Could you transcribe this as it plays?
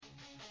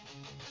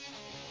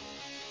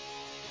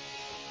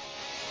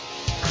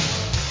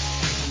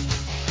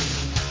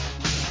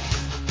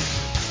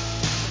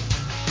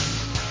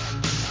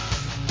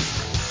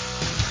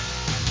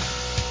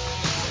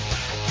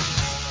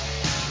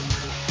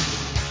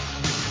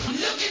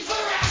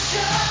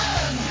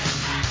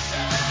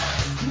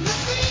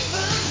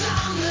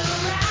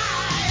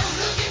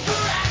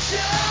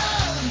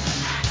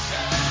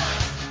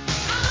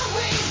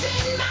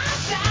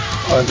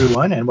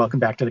everyone, and welcome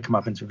back to the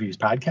Comeuppance Reviews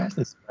podcast.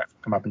 This is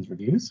Comeuppance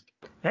Reviews.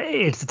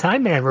 Hey, it's the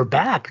time, man. We're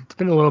back. It's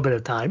been a little bit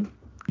of time.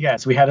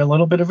 Yes, we had a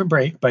little bit of a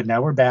break, but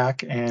now we're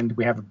back, and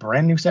we have a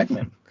brand new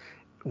segment.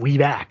 We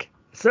back.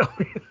 So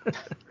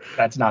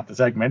that's not the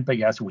segment, but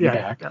yes, we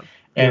back. Yeah.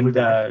 And, we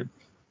back.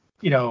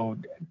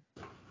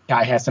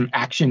 Guy has some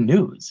action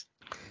news.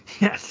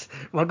 Yes.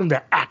 Welcome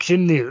to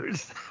Action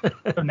News.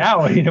 So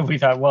now, we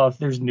thought, well, if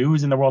there's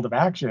news in the world of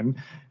action,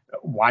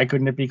 why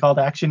couldn't it be called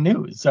Action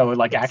News? So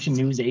like Action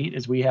News 8,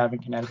 as we have in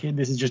Connecticut,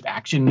 this is just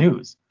Action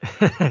News.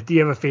 Do you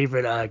have a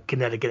favorite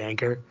Connecticut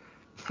anchor?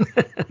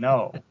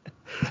 No.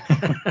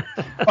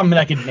 I mean,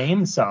 I could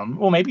name some.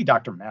 Well, maybe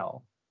Dr.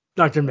 Mel.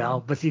 Dr. Mel.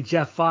 But see,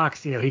 Jeff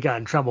Fox, he got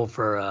in trouble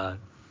for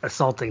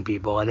assaulting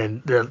people.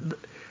 And then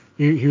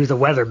he was a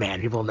weatherman.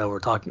 People know what we're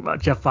talking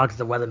about. Jeff Fox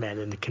is a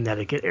weatherman in the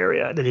Connecticut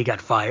area. And then he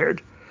got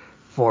fired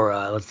for,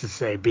 let's just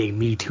say, being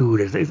Me Too'd,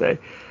 as they say.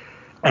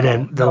 And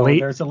then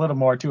there's a little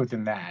more to it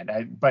than that.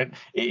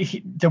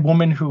 The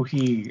woman who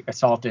he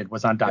assaulted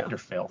was on Dr.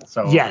 Phil.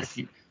 So yes.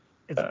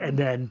 And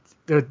then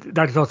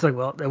Dr. Phil's like,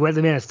 well, the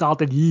weatherman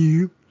assaulted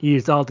you. He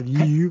assaulted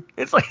you.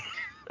 It's like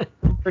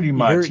pretty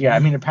much, yeah. I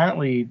mean,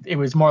 apparently it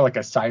was more like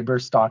a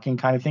cyber stalking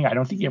kind of thing. I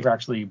don't think he ever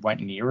actually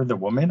went near the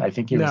woman. I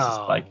think it was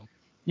just like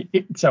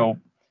so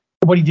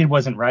what he did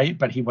wasn't right,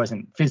 but he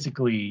wasn't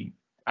physically,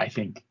 I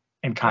think,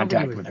 in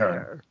contact with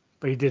her.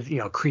 But he did,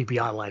 creepy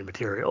online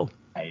material.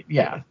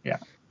 Yeah.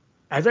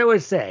 As I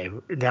always say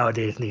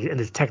nowadays in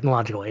this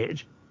technological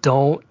age,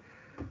 don't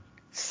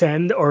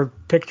send or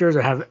pictures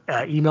or have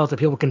emails that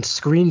people can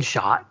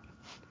screenshot.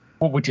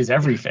 Well, which is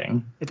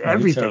everything. It's right?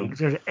 Everything.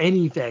 So, there's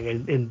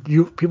anything,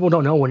 and people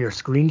don't know when you're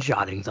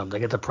screenshotting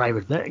something. It's a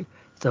private thing,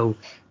 so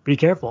be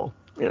careful.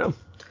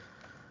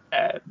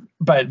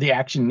 But the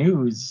Action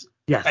News.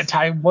 Yes.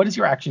 Ty, what is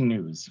your Action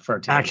News for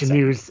today? Action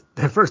News.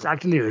 The first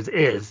Action News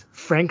is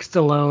Frank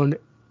Stallone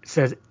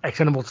says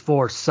Expendables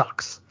 4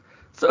 sucks.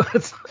 So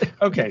it's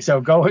okay. So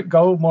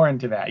go more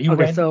into that. Go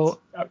ahead. Go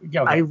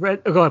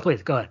ahead,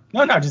 please. Go ahead.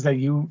 No, just that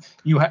you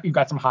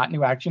got some hot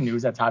new Action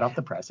News that's hot off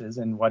the presses,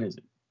 and what is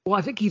it? Well,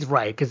 I think he's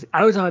right because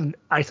sometimes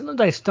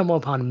I stumble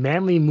upon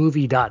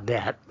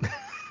manlymovie.net,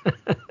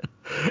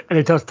 and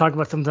it talks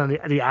about sometimes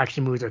the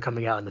action movies are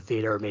coming out in the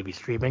theater or maybe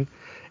streaming,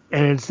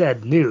 and it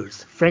said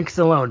news: Frank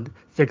Stallone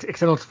thinks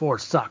Expendables 4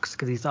 sucks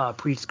because he saw a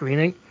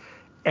pre-screening,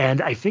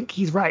 and I think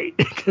he's right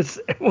because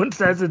everyone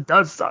says it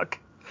does suck.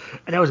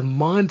 And that was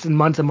months and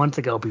months and months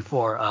ago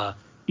before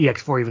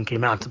EX4 even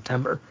came out in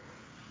September.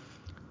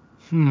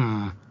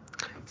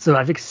 So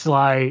I think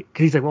Sly,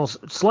 because he's like, well,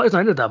 Sly's not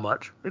into that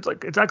much. It's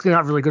like, it's actually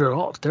not really good at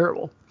all. It's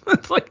terrible.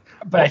 It's like,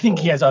 but I think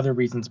he has other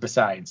reasons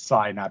besides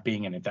Sly not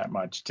being in it that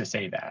much to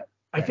say that.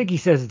 Right? I think he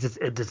says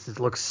it just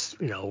looks,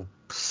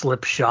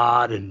 slip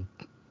shot and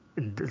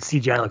the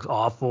CGI looks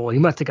awful. He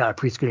must have got a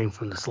pre-screening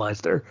from the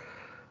Slyster.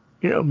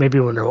 Maybe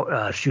when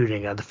they're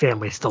shooting The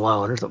Family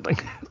Stallone or something.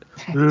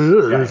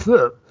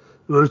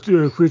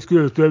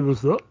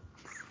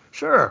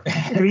 Sure.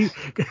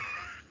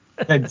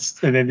 And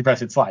then you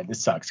press it slide.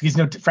 This sucks. Because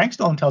Frank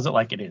Stallone tells it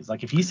like it is.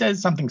 Like if he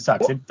says something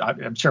sucks,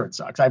 I'm sure it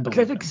sucks. I believe.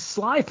 I think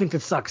Sly thinks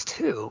it sucks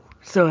too.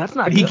 So that's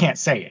not. But he can't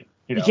say it.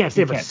 He can't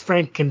say it, but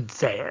Frank can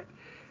say it.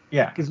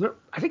 Yeah. Because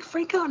I think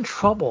Frank got in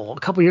trouble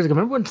a couple years ago.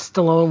 Remember when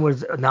Stallone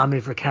was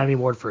nominated for Academy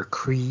Award for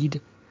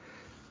Creed?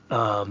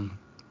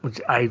 Which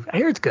I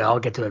hear it's good. I'll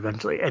get to it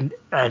eventually.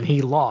 And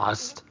he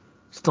lost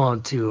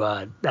Stallone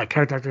to that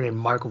character actor named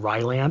Mark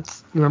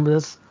Rylance. You remember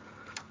this?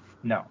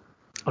 No.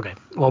 Okay.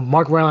 Well,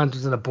 Mark Rylance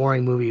was in a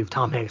boring movie of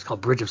Tom Hanks called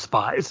Bridge of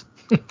Spies.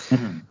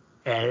 Mm-hmm.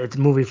 And it's a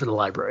movie for the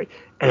library.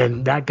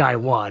 And that guy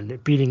won,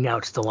 beating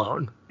out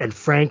Stallone. And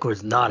Frank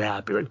was not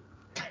happy. Like,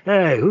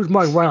 hey, who's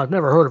Mark Rylance?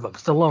 Never heard of him.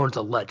 Stallone's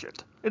a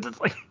legend. It's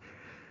just like,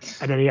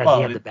 and then he had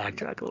to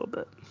backtrack a little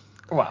bit.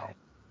 Wow.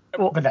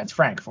 But that's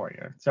Frank for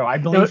you. So I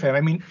believe him. I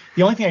mean,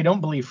 the only thing I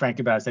don't believe Frank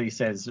about is that he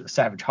says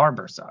Savage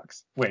Harbor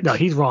sucks. No,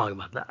 he's wrong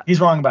about that.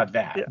 He's wrong about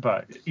that. Yeah.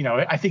 But,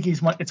 I think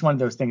it's one of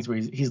those things where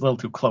he's a little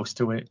too close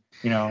to it,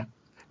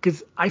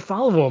 Because I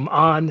follow him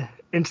on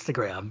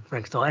Instagram,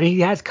 Frank Stallone, and he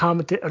has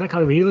commented.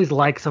 He always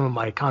likes some of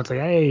my comments, like,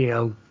 hey,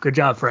 good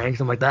job, Frank,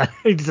 something like that.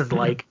 He just says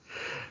like.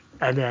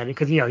 And then,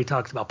 because, he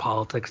talks about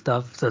politics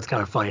stuff, so it's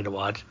kind of funny to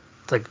watch.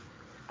 It's like,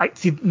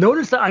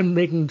 notice that I'm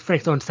making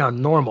Frank Stallone sound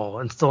normal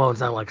and Stallone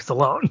sound like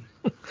Stallone.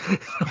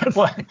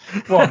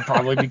 well,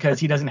 probably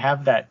because he doesn't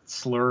have that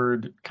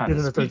slurred kind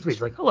of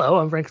speech. Like, hello,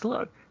 I'm Frank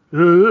Stallone.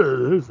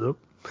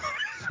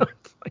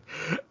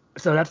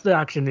 So that's the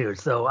Action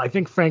News. So I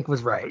think Frank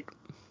was right.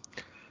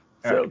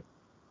 So,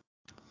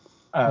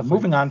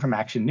 moving on from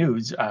Action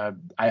News, I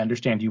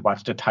understand you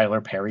watched a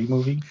Tyler Perry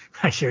movie.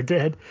 I sure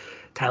did.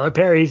 Tyler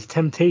Perry's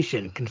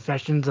Temptation: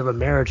 Confessions of a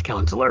Marriage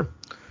Counselor.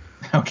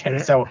 Okay,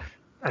 so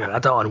I don't know,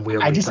 that's an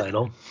unwieldy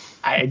title.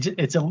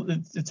 It's a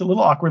little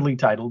awkwardly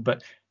titled,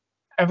 but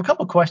I have a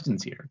couple of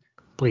questions here.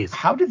 Please.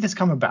 How did this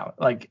come about?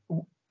 Like,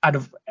 out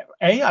of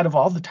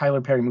all the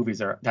Tyler Perry movies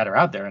that are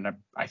out there, and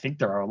I think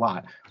there are a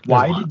lot,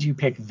 why did you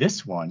pick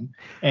this one?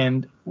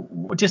 And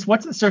just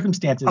what's the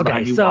circumstances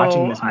behind you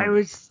watching this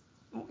movie?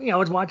 I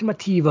was watching my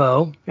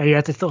TiVo, and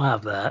yes, I still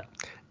have that.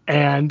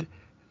 And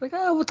like,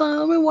 oh,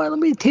 let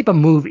me tape a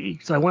movie.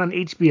 So I went on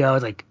HBO. I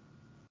was like,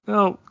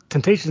 oh,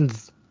 Temptation.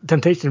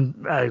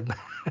 I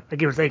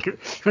give or take.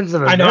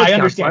 I know. I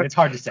understand. It's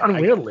hard to say.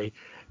 Unwieldy.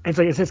 And it's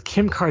like it says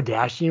Kim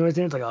Kardashian was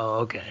in. It's like, oh,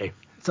 okay.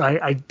 So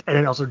and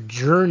then also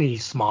Journey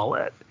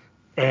Smollett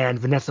and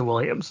Vanessa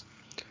Williams.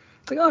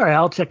 It's like, all right,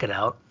 I'll check it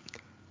out.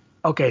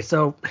 Okay,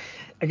 so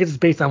I guess it's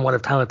based on one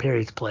of Tyler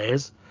Perry's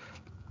plays.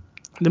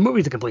 The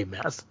movie's a complete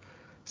mess.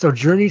 So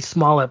Journey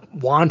Smollett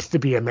wants to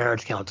be a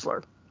marriage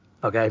counselor.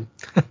 Okay.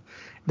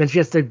 Then she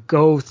has to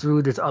go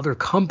through this other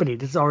company.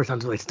 This always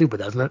sounds really stupid,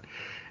 doesn't it?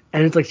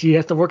 And it's like she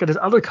has to work at this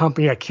other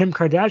company that Kim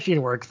Kardashian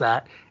works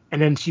at,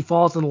 and then she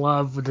falls in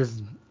love with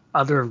this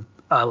other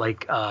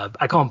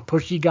I call him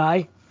pushy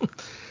guy.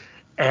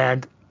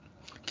 And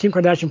Kim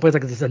Kardashian plays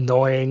like this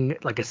annoying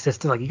like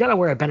assistant, like you gotta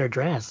wear a better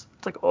dress.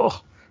 It's like,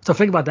 oh. So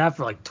think about that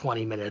for like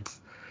 20 minutes.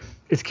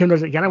 It's Kim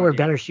doesn't, you gotta wear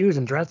better shoes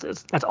and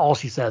dresses. That's all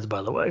she says,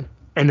 by the way,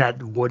 in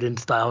that wooden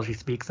style she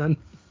speaks in.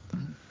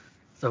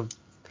 So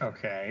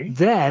okay.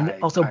 Then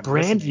also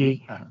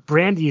Brandy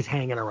is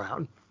hanging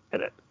around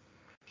in it.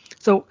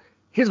 So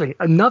here's the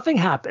thing: nothing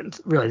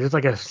happens really. There's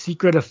like a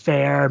secret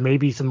affair,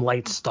 maybe some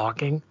light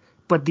stalking,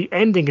 but the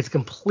ending is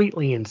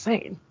completely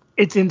insane.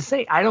 It's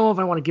insane. I don't know if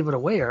I want to give it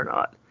away or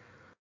not.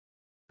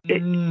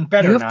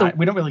 Better not.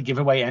 We don't really give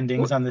away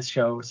endings on this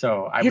show,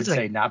 so I would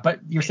say not. But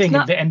you're saying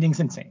the ending's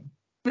insane.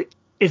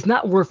 It's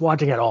not worth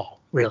watching at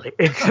all, really,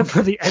 except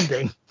for the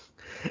ending.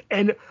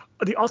 And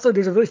there's a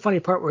really funny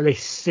part where they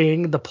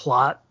sing the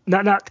plot,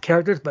 not the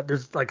characters, but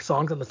there's like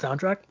songs on the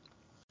soundtrack.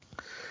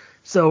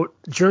 So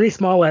Journey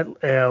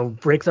Smollett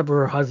breaks up with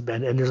her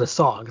husband, and there's a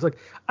song. It's like,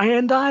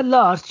 and I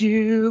lost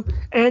you,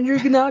 and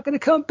you're not gonna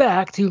come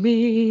back to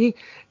me.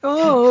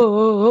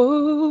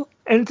 Oh,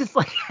 and it's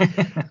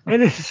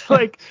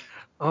like,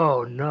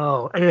 oh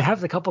no. And it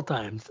happens a couple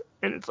times,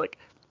 and it's like,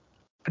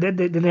 and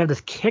then they have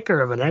this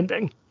kicker of an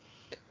ending.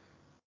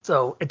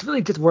 So it's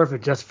really just worth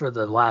it just for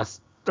the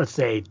last, let's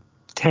say,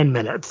 10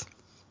 minutes.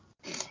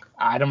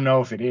 I don't know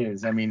if it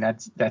is. I mean,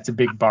 that's a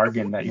big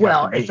bargain that you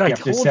have to make. You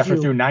have to suffer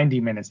through 90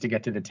 minutes to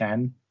get to the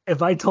 10.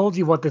 If I told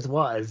you what this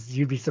was,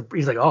 you'd be surprised.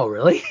 He's like, oh,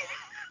 really?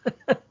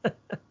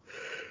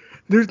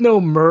 There's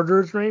no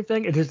murders or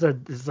anything.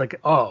 It's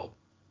like, oh,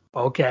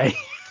 okay.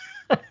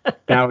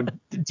 Now,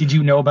 did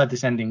you know about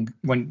this ending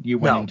when you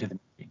went into the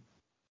movie?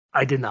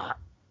 I did not.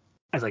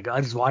 I was like,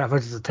 I just watched.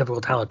 This is a typical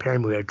Tyler Perry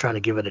movie. I'm trying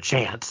to give it a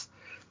chance.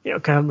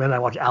 Kind of when I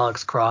watch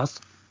Alex Cross.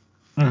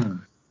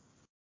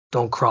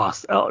 Don't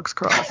cross Alex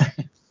Cross.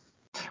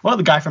 Well,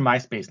 the guy from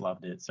MySpace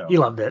loved it, so he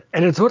loved it,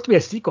 and it's supposed to be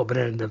a sequel, but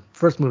then the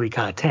first movie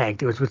kind of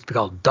tanked. It was supposed to be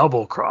called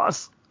Double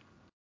Cross.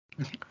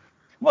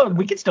 Well,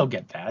 we could still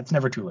get that. It's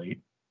never too late.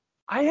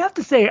 I have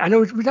to say, I know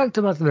we talked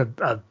about this in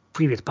a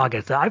previous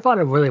podcast. I thought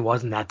it really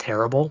wasn't that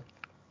terrible,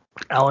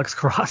 Alex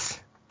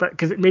Cross, but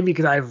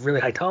because I have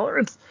really high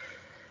tolerance.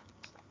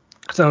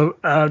 So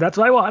that's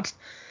what I watched,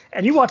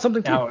 and you watched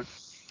something too. Now,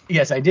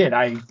 yes, I did.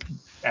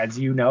 As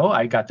you know,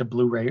 I got the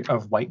Blu-ray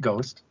of White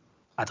Ghost.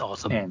 That's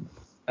awesome. And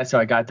so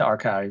I got the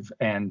archive,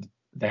 and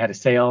they had a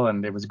sale,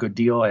 and it was a good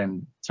deal,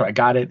 and so I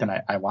got it. Then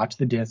I watched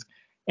the disc,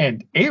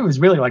 and it was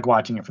really like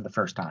watching it for the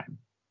first time.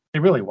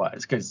 It really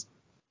was, because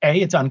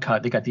it's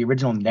uncut. They got the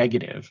original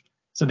negative,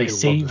 so they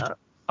saved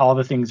all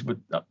the things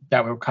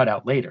that were cut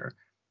out later,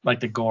 like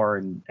the gore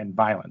and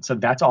violence. So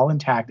that's all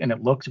intact, and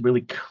it looks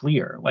really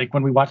clear. Like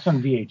when we watched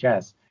on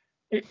VHS,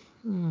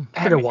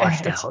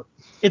 washed out.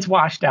 It's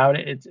washed out.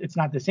 It's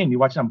not the same. You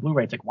watch it on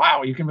Blu-ray, it's like,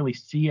 wow, you can really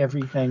see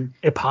everything.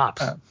 It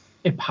pops.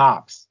 It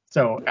pops.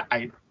 So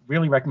I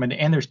really recommend it.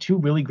 And there's 2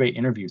 really great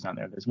interviews on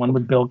there. There's one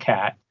with Bill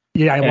Catt.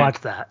 Yeah, I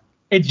watched that.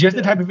 It's just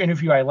the type of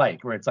interview I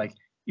like, where it's like,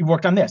 you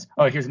worked on this.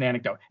 Oh, here's an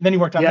anecdote. And then you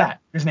worked on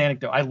that. Here's an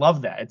anecdote. I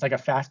love that. It's like a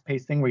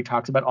fast-paced thing where he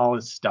talks about all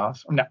his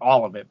stuff. Not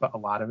all of it, but a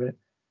lot of it.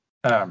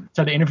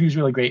 So the interview is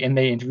really great. And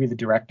they interview the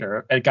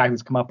director, a guy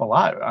who's come up a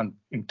lot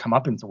in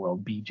Comeuppance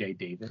world, B.J.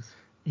 Davis.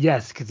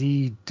 Yes, because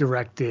he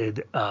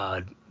directed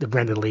the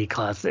Brandon Lee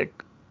classic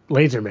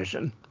Laser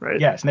Mission, right?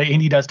 Yes,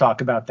 and he does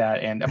talk about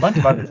that and a bunch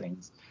of other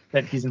things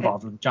that he's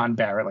involved with. John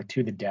Barrett, like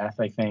To the Death,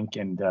 I think,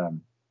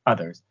 and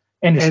others.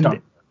 And his stuff.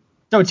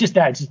 So it's just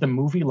that. It's just the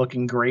movie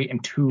looking great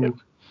and 2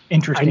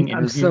 interesting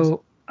interviews.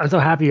 I'm so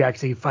happy you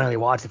actually finally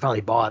watched it,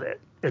 finally bought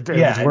it. It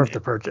was worth the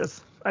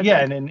purchase. I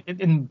think.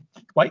 And in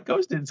White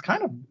Ghost, it's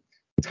kind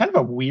of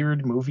a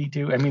weird movie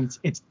too. I mean,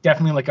 it's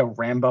definitely like a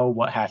Rambo,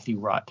 what hath he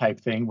wrought type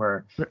thing,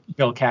 where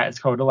Bill Catt is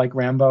kind of like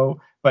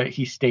Rambo, but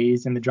he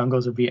stays in the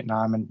jungles of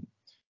Vietnam and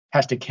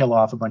has to kill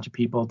off a bunch of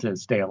people to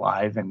stay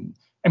alive. And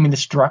I mean, the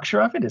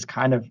structure of it is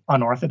kind of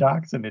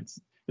unorthodox, and it's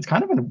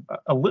kind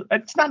of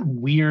it's not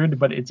weird,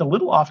 but it's a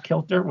little off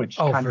kilter, which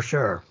for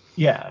sure.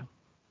 Yeah.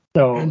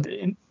 So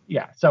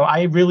so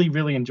I really,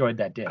 really enjoyed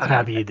that disc. I'm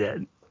happy you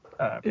did.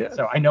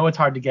 So I know it's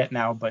hard to get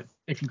now, but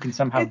if you can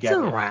somehow get it.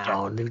 It's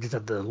around. You just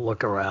have to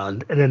look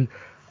around. And then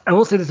I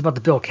will say this about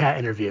the Bill Catt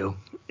interview,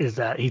 is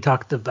that he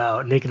talked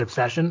about Naked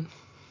Obsession.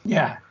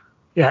 Yeah.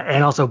 Yeah,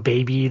 and also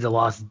Baby, the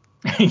Lost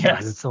Yes.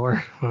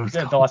 Dinosaur.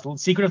 The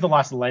Secret of the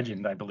Lost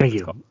Legend, I believe. Thank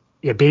you. Called.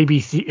 Yeah, baby,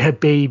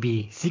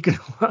 Secret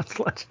of the Lost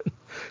Legend.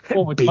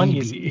 Well, what's funny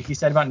is he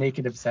said about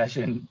Naked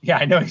Obsession. Yeah,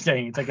 I know he's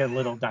saying it's like a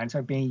little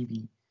dinosaur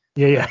baby.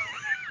 Yeah.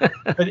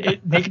 But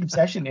Naked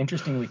Obsession,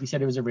 interestingly, he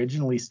said it was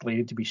originally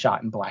slated to be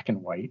shot in black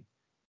and white.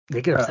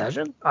 Naked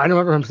Obsession? I don't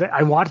remember him saying.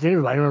 I watched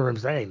it, but I don't remember him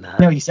saying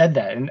that. No, he said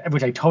that, and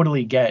which I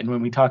totally get. And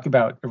when we talk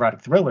about erotic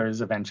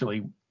thrillers,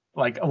 eventually,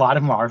 like a lot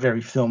of them are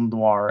very film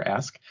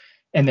noir-esque.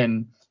 And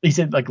then he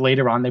said like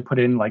later on they put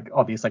in like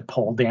all these like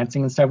pole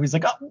dancing and stuff. He's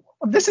like, oh,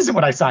 this isn't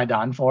what I signed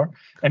on for.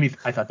 And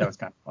I thought that was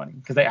kind of funny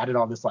because they added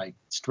all this like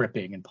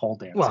stripping and pole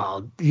dancing.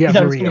 Well, yeah, he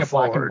thought it was gonna be a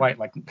black and white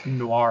like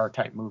noir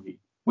type movie,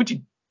 which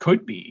it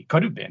could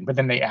have been, but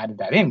then they added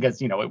that in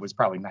because it was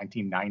probably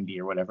 1990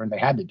 or whatever, and they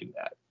had to do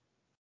that.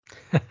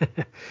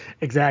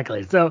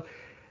 Exactly. So,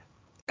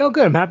 good.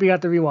 I'm happy you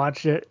got to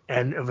rewatch it,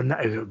 and it was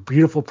a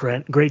beautiful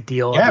print, great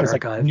deal. Yeah, it was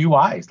like new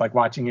eyes, like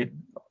watching it.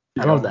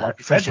 I love that. Like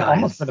fresh eyes.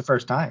 Almost for the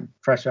first time.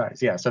 Fresh eyes.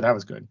 Yeah, so that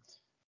was good.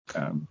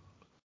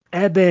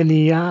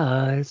 Ebony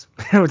Eyes.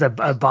 It was a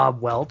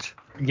Bob Welch.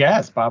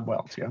 Yes, Bob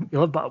Welch. Yeah. You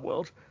love Bob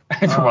Welch.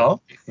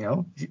 Well,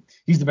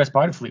 he's the best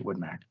part of Fleetwood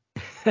Mac.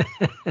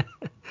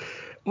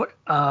 What's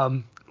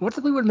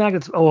the Fleetwood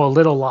Mac? A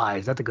Little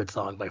Lies. That's a good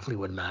song by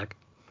Fleetwood Mac.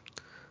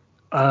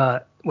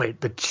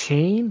 Wait, The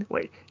Chain?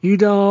 Wait, you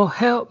don't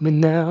help me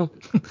now.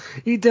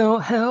 You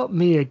don't help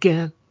me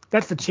again.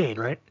 That's The Chain,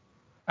 right?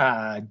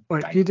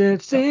 You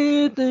did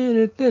say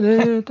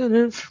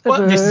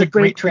well, this is a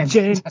great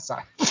transition.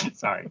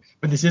 Sorry,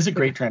 but this is a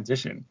great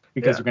transition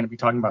because we're going to be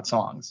talking about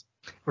songs.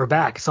 We're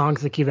back.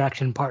 Songs that Keep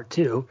Action Part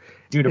 2.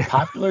 Due to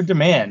popular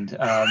demand,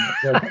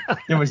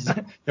 there was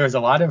a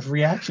lot of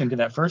reaction to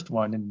that first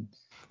one, and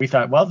we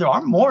thought, well, there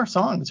are more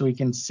songs we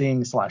can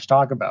sing /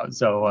 talk about.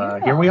 So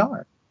here we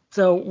are.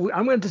 So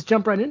I'm going to just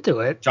jump right into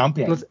it. Jump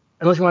in.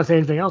 Unless you want to say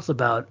anything else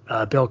about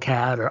Bill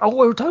Catt we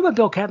were talking about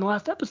Bill Catt in the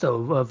last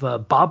episode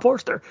of Bob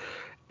Forster,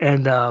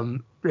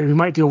 and we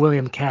might do a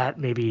William Catt,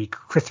 maybe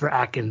Christopher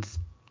Atkins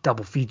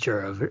double feature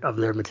of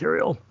their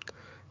material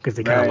because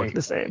they kind of look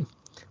the same.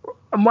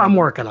 I'm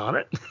working on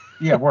it.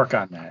 Yeah, work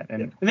on that,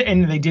 and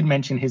they did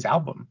mention his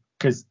album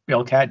because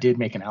Bill Catt did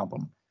make an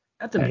album.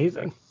 That's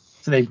amazing.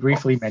 So they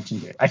briefly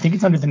mentioned it. I think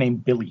it's under the name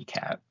Billy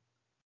Catt.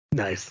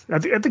 Nice.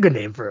 That's a good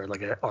name for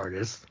like an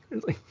artist.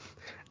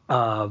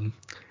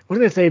 What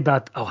did they say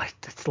about? I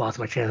just lost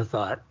my train of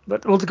thought.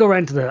 But we'll just go right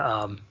into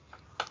the.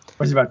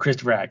 Was it about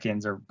Christopher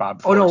Atkins or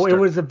Bob Forster? Oh no, it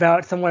was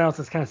about someone else.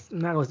 That's kind of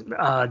that was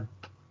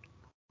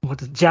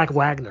Jack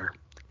Wagner.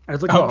 I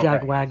was looking at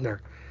Jack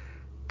Wagner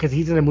because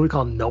he's in a movie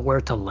called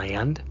Nowhere to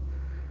Land.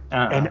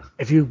 And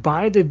if you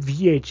buy the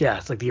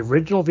VHS, like the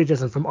original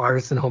VHS from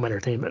Artists and Home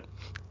Entertainment,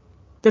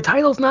 the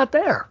title's not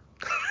there.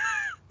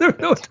 There's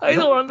no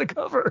title on the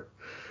cover.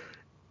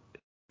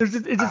 It's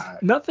just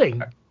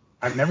nothing.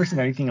 I've never seen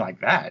anything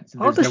like that. So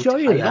I'll have to show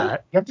you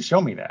that. You have to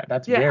show me that.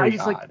 That's very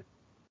odd.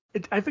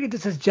 I think it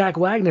just says Jack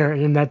Wagner,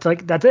 and that's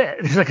it.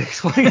 It's like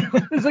explain.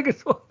 It's like they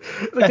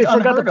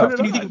forgot to put it on.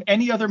 Can you think of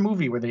any other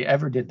movie where they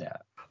ever did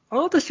that?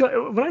 I'll have to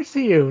show when I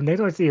see you. Next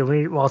time I see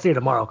you, I'll see you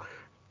tomorrow.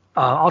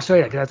 I'll show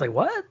you because I was like,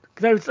 what?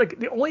 Because I was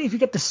like, only if you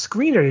get the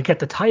screener, you get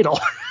the title.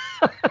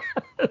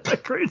 That's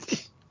like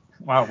crazy.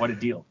 Wow, what a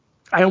deal!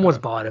 I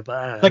almost bought it,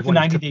 but like the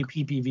 90-day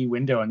PPV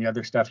window and the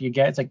other stuff you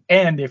get. It's like,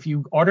 and if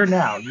you order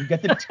now, you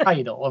get the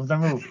title of the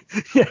movie.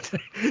 Yeah,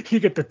 you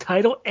get the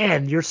title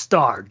and you're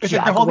starred. It's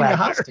like they're holding a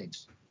hostage.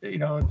 They're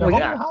holding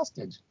a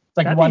hostage. It's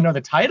like, you want to know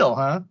the title,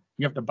 huh?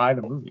 You have to buy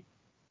the movie.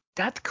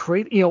 That's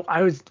crazy.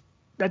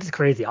 That's just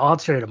crazy. I'll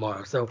show you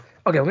tomorrow. So,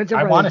 okay, I'm gonna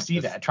jump. I want to see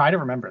that. Try to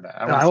remember that.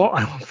 I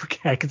won't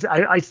forget because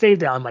I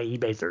saved it on my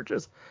eBay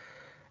searches.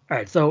 All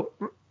right, so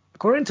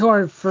according to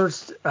our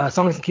first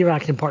Songs and Keep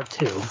Action Part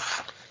 2.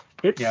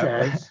 It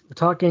says we're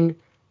talking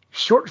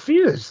Short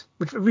Fuse,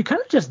 which we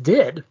kind of just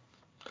did.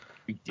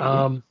 We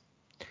did.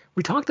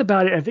 We talked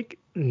about it. I think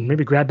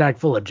maybe Grab Bag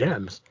Full of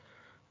Gems.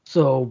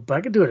 So, but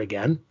I could do it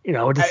again.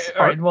 All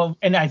right. Well,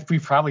 and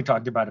we've probably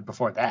talked about it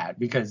before that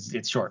because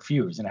it's Short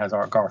Fuse and it has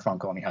Art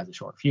Garfunkel and he has a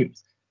short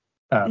fuse.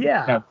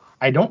 Now,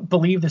 I don't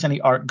believe there's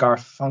any Art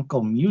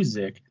Garfunkel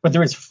music, but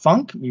there is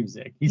funk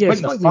music. He's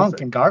putting the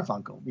funk in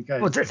Garfunkel because.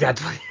 Well,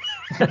 that's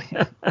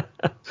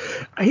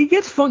he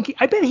gets funky.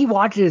 I bet he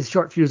watches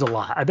Short Fuse a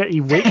lot. I bet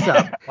he wakes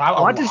up,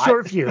 watches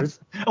Short Fuse.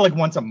 Like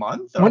once a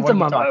month? Once a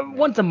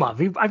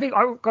month. I think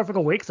Art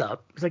Garfunkel wakes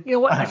up. He's like, you know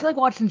what? I feel like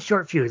watching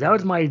Short Fuse. That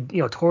was my,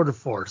 tour de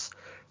force.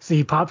 So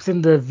he pops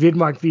in the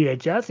Vidmark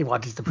VHS. He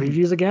watches the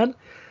previews again.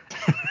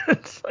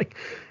 It's like,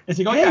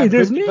 hey,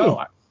 there's me.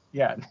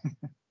 Yeah.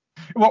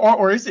 Well,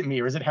 or is it me,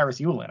 or is it Harris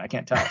Yulin? I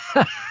can't tell.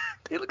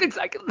 They look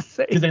exactly the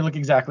same. Because they look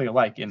exactly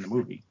alike in the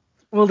movie.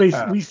 Well,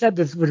 we said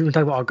this when we were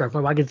talking about Art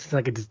Garfunkel.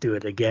 I could just do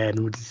it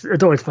again.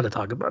 It's always fun to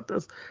talk about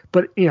this.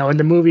 But, in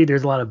the movie,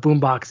 there's a lot of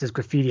boomboxes,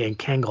 graffiti, and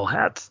Kangol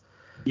hats.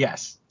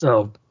 Yes.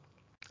 So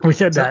we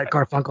said that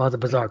Garfunkel has a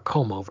bizarre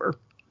comb over.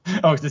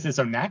 Oh,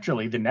 so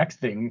naturally, the next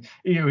thing,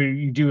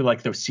 you do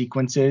like those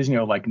sequences,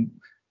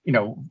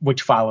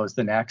 which follows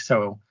the next.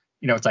 So,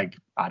 it's like,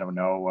 I don't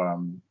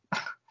know,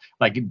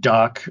 like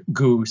duck,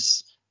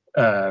 goose,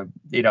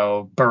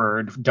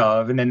 bird,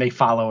 dove, and then they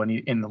follow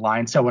in the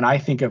line. So when I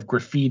think of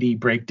graffiti,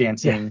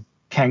 breakdancing,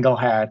 Kangol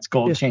hats,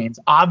 gold chains,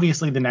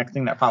 obviously the next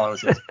thing that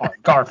follows is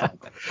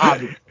Garfunkel.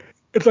 Obviously.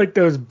 It's like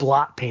those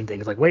blot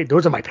paintings. Like, wait,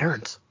 those are my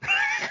parents.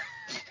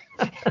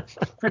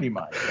 Pretty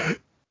much. Yeah. So,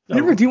 you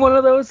ever do one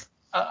of those?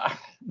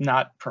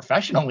 Not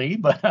professionally,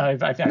 but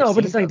I've no,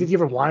 but it's like, did you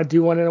ever want to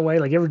do one in a way?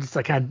 Like, you ever just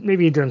like kind of,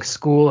 maybe during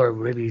school or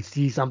maybe you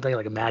see something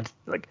like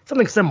like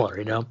something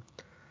similar, No.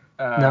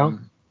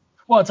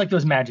 Well, it's like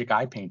those magic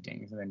eye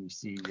paintings, and then you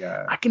see.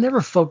 I can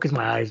never focus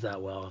my eyes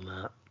that well on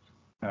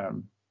that.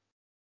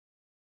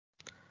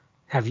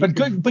 Have you?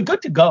 But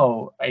good to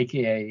go,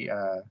 aka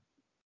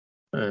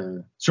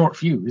short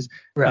fuse.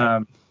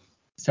 Right.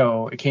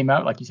 So it came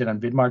out, like you said, on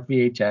Vidmark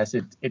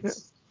VHS.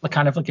 It's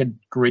kind of like a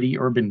gritty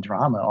urban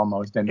drama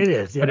almost, and it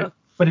is. Yeah.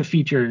 But it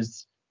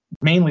features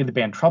mainly the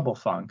band Trouble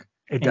Funk.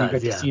 It and does. You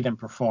get to see them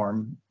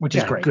perform, which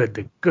is great.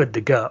 Good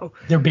to go.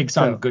 Their big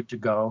song, "Good to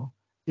Go."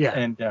 Yeah.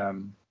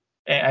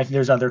 And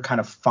there's other kind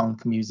of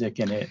funk music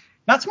in it.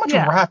 Not so much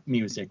rap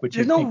music, which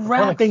there's no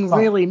rapping like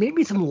really.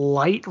 Maybe some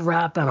light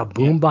rap on a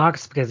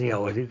boombox because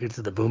it's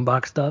the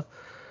boombox stuff.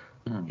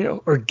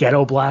 Or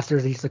ghetto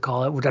blasters they used to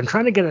call it. Which I'm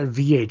trying to get a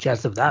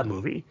VHS of that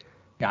movie.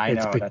 Yeah, I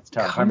know that's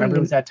tough. I remember it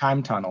was that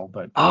Time Tunnel,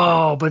 but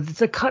but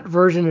it's a cut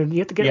version, and you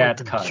have to get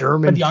the cut.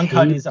 German. But the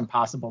uncut tape. Is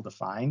impossible to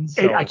find.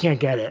 So I can't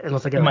get it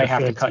unless I get. You might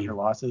have to cut your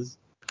losses.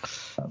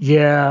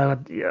 Yeah.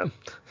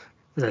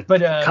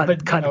 But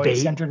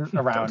it's centered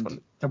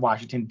around the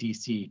Washington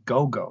D.C.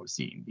 go-go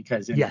scene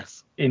because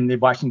in the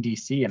Washington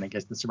D.C. and I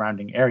guess the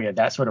surrounding area,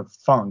 that sort of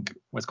funk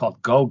was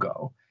called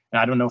go-go,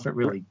 and I don't know if it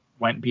really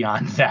went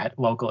beyond that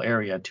local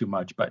area too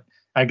much, but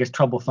I guess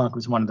Trouble Funk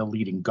was one of the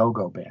leading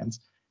go-go bands,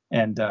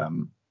 and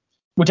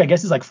which I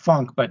guess is like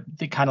funk, but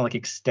they kind of like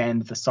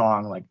extend the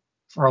song like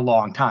for a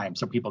long time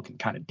so people can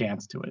kind of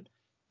dance to it,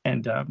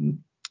 and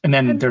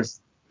then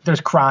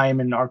there's crime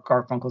and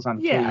Garfunkel's on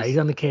the case. Yeah, he's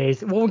on the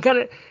case. Well,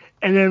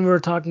 and then we were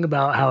talking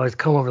about how his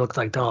comb over looks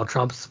like Donald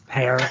Trump's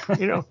hair. I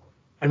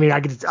mean,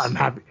 I'm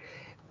happy.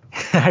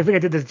 I think I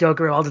did this joke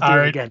earlier. I'll just do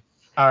it again.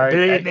 All right.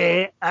 Believe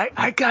me,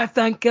 I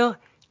Garfunkel,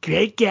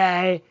 great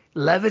guy,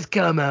 love his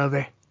comb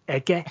over.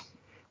 Okay.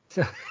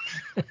 So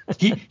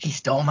he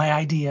stole my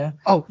idea.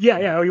 Oh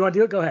yeah. Oh, you want to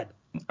do it? Go ahead.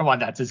 Well,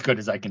 that's as good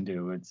as I can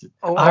do. It's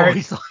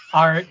he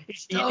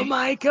stole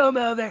my comb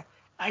over.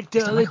 I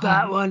totally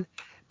bought one,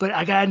 but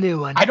I got a new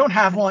one. I don't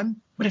have one,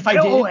 but if I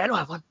did, I don't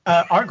have one.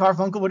 Art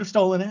Garfunkel would have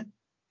stolen it.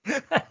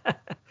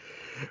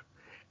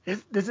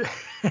 This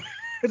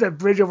is a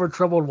bridge over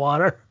troubled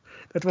water.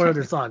 That's one of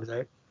their songs,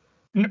 right?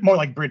 More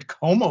like bridge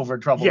comb over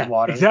troubled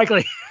water.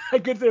 Exactly. I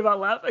could say about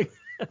laughing.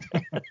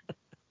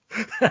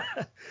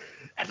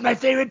 That's my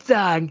favorite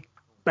song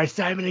by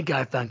Simon and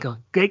Garfunkel.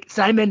 Great.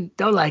 Simon,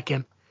 don't like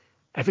him.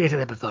 I think I said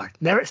that before.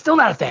 Still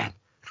not a fan.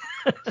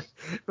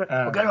 But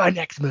we'll go to our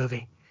next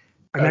movie.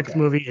 Our next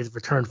movie is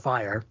Return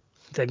Fire.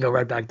 So I can go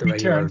right back to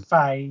Return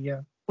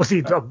Fire. Well,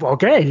 see,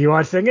 okay, you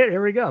want to sing it?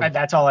 Here we go.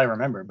 That's all I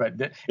remember.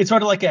 But it's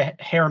sort of like a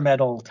hair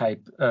metal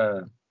type,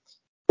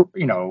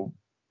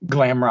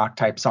 glam rock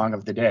type song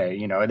of the day.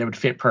 They would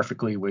fit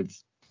perfectly with,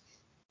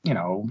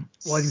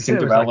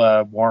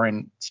 Cinderella,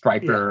 Warren,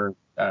 Stryper.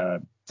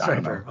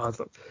 Stryper,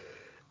 awesome.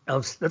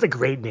 That's a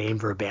great name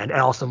for a band,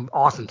 and also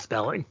awesome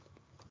spelling.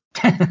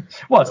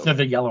 Well, it's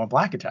the Yellow and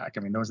Black Attack.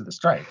 I mean, those are the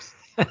stripes.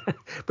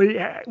 But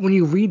when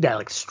you read that,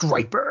 like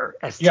Stryper,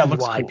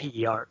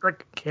 Styper,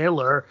 like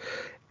killer.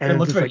 And it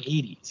looks very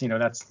 80s.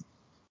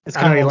 It's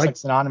kind of like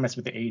synonymous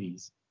with the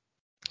 80s.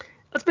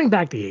 Let's bring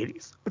back the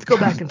 80s. Let's go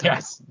back in time.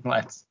 Yes,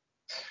 let's.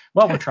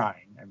 Well, we're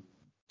trying.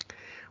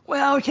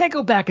 Well, we can't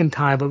go back in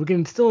time, but we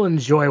can still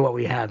enjoy what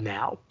we have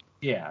now.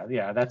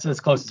 Yeah, that's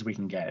as close as we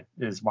can get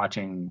is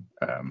watching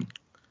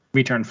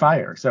Return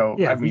Fire. So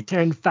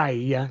Return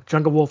Fire,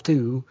 Jungle Wolf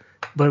 2.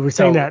 But we're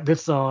saying that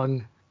this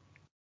song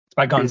it's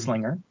by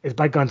Gunslinger. It's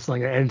by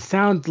Gunslinger, and it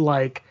sounds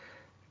like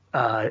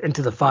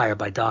Into the Fire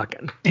by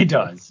Dokken. It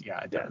does. Yeah,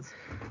 it does.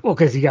 Well,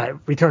 because you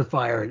got Return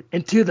Fire,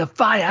 Into the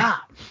Fire.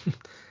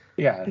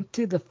 Yeah.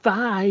 Into the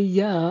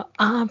fire,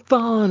 I'm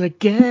born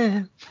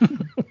again.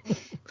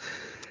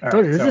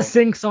 This is a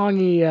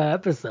sing-songy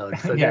episode.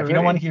 So if you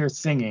don't want to hear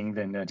singing,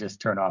 then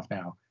just turn off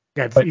now.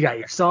 You got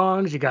your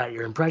songs, you got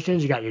your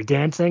impressions, you got your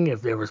dancing,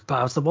 if it was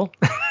possible.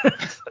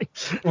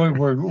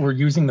 we're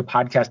using the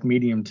podcast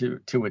medium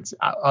to its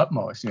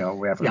utmost.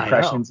 We have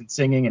impressions and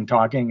singing and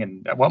talking,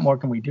 and what more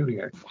can we do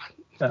here?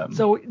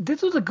 So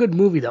this was a good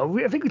movie, though.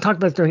 I think we talked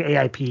about this during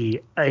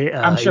AIP.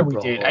 I'm sure we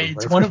did.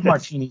 It's one of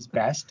Martini's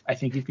best. I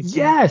think you could say.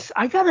 Yes,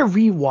 I gotta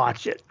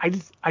rewatch it. I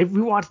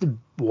rewatched it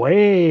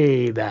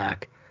way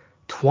back.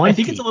 I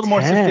think it's a little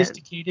more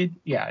sophisticated.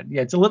 Yeah.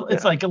 It's a little.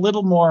 It's like a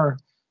little more.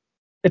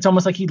 It's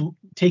almost like he'd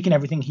taken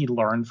everything he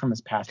learned from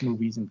his past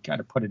movies and kind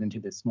of put it into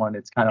this one.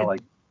 It's kind of like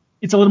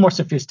it's a little more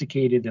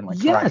sophisticated than like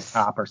Karate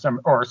Cop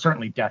or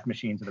certainly Death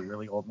Machines are the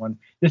really old ones.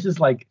 This is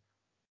like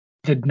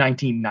the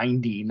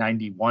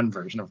 1990-91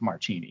 version of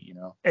Martini,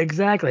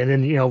 Exactly. And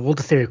then, we'll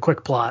just say a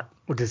quick plot.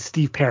 which is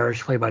Steve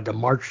Parrish, played by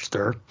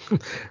DeMarchster,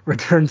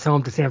 returns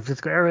home to San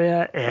Francisco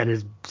area, and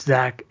his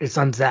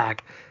son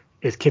Zach,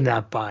 is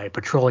kidnapped by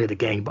Petrolia, the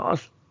gang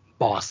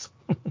boss.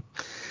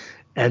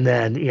 And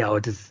then,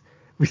 it just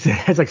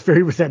has like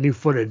 30% new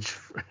footage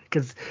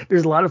because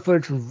there's a lot of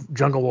footage from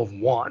Jungle Wolf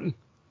 1.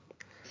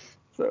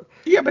 So,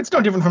 yeah, but it's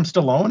no different from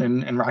Stallone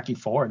and Rocky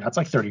 4. That's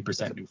like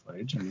 30% new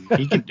footage. I mean,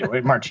 he can do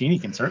it. Martini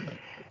can certainly.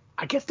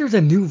 I guess there's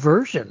a new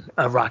version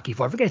of Rocky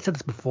 4. I think I said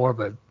this before,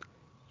 but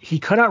he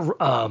cut out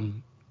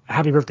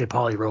Happy Birthday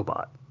Polly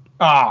Robot.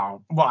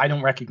 Oh, well, I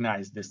don't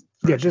recognize this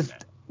version. Yeah,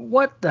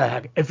 what the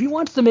heck? If he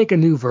wants to make a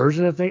new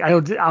version of things, I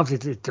know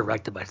obviously it's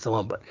directed by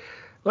Stallone, but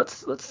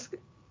let's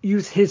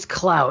use his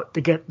clout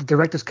to get the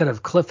director's cut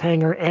of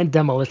Cliffhanger and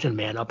Demolition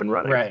Man up and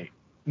running. Right.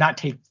 Not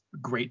take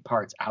great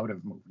parts out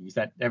of movies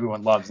that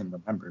everyone loves and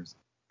remembers.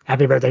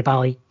 Happy Birthday,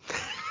 Polly.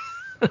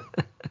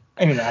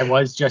 I mean, I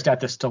was just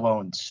at the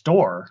Stallone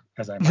store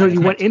So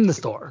you went in the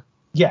store?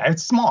 Yeah,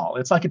 it's small.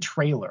 It's like a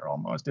trailer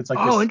almost. It's like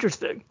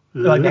interesting.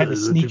 Like they had to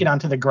sneak it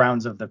onto the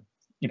grounds of the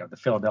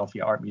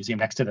Philadelphia Art Museum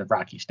next to the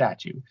Rocky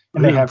statue,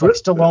 and they have like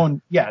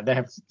Stallone. Yeah, they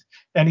have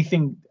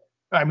anything.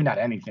 I mean, not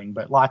anything,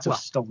 but lots of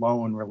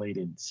Stallone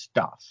related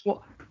stuff.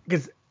 Well,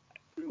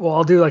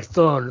 I'll do like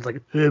Stallone. It's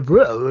like, hey,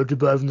 bro, what you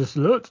buy from the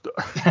Stallone store?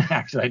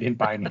 Actually, I didn't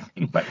buy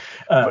anything, but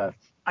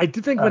I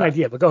did think of an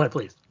idea. But go ahead,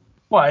 please.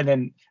 Well, and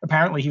then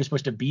apparently he was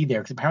supposed to be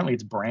there because apparently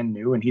it's brand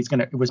new, and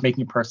it was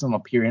making a personal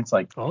appearance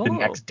like the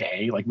next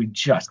day. Like we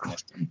just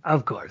missed him.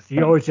 Of course,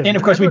 you always. And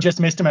of course, we just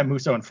missed him at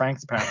Musso and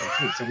Frank's apparently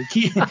too. So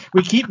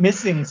we keep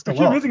missing Stallone.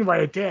 We keep missing him by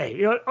a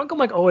day. Uncle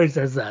Mike always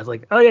says that. It's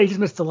like, oh yeah, you just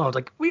missed Stallone. It's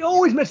like we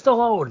always missed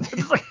Stallone.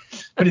 It's like,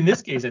 but in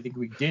this case, I think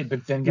we did.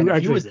 But then again,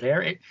 if he was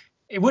there,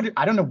 it would.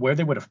 I don't know where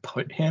they would have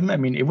put him. I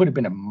mean, it would have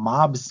been a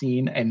mob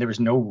scene, and there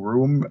was no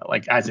room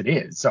like as it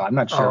is. So I'm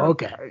not sure. Oh,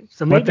 okay.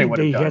 So maybe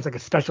he has like a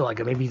special,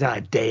 like maybe he's on a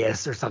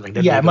dais or something.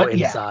 Then they go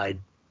inside.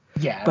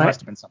 Yeah, it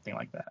must have been something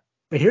like that.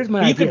 But here's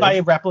my idea. You could buy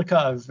a replica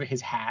of his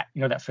hat.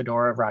 That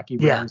fedora Rocky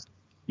wears.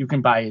 You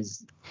can buy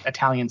his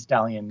Italian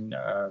stallion.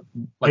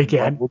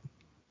 Robe.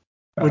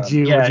 Would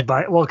you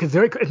buy? Well, because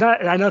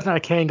I know it's not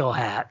a Kangol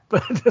hat,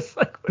 but just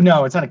like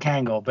no, it's not a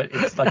Kangol, but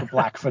it's like a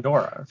black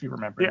fedora, if you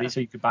remember. Yeah. So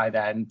you could buy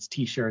that, and it's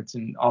t-shirts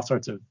and all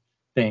sorts of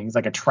things,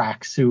 like a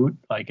track suit,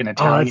 like an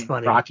Italian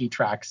Rocky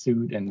track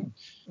suit, and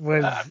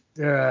was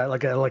there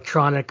like an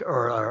electronic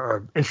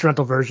or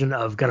instrumental version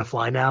of "Gonna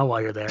Fly Now"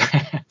 while you're there?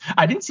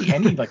 I didn't see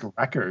any like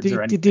records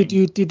or anything.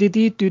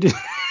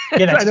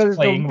 Yeah, that's just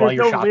playing while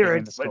you're shopping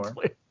in the store.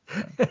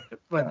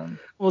 But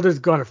we'll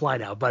just Gonna Fly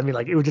Now. But I mean,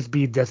 like it would just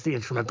be just the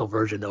instrumental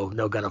version,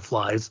 no Gonna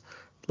Flies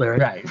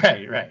lyric.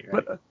 Right.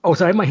 But,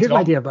 so here's my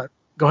idea. But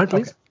go ahead,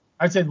 please. Okay.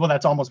 I'd say, well,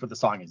 that's almost what the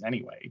song is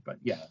anyway. But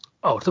yeah.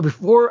 Oh, so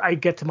before I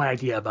get to my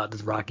idea about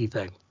this Rocky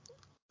thing,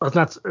 let's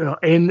not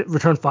in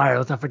Return Fire.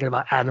 Let's not forget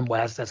about Adam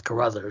West as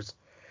Carruthers,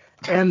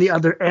 and the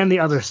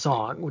other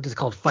song, which is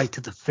called Fight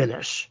to the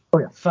Finish. Oh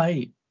yeah,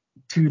 Fight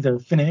to the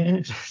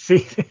Finish.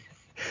 See.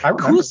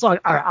 Cool song.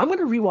 All right, I'm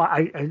gonna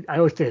rewatch. I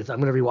always say this. I'm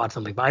gonna rewatch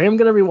something, but I am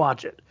gonna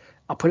rewatch it.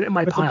 I'll put it in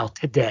my pile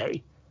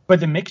today. But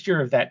the mixture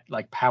of that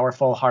like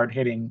powerful,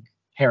 hard-hitting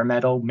hair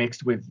metal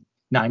mixed with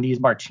 90s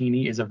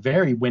Martini is a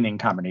very winning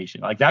combination.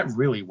 Like that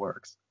really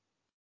works.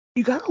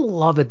 You gotta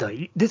love it though.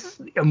 This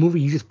is a movie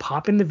you just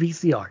pop in the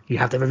VCR. You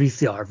have to have a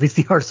VCR.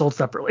 VCR sold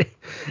separately,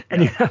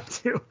 and you have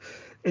to,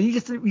 and you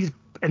just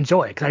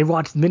enjoy it. Because I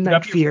watched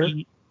Midnight Fear.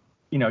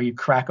 You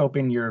crack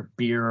open your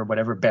beer or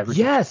whatever beverage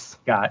you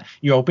got.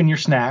 You open your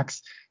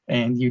snacks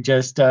and you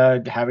just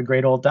have a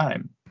great old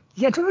time.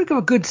 Yeah, I'm trying to think of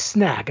a good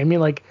snack. I mean,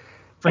 like,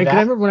 I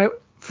remember when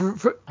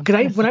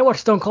I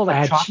watched Stone Cold, I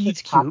had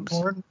cheese cubes.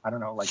 Popcorn? I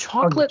don't know, like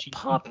chocolate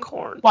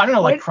popcorn. Well, I don't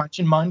know, like Crunch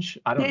and Munch.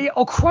 I don't know.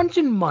 Oh, Crunch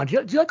and Munch.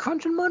 Do you like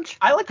Crunch and Munch?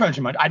 I like Crunch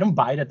and Munch. I don't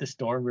buy it at the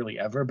store really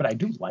ever, but I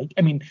do like.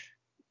 I mean,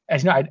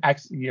 as you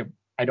know,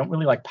 I don't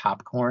really like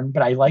popcorn,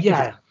 but I like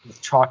it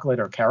with chocolate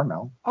or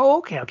caramel. Oh,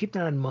 okay. I'll keep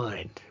that in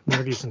mind. I'm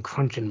gonna do some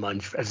Crunch and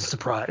Munch as a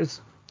surprise.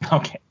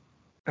 Okay.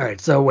 All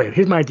right. So wait,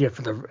 here's my idea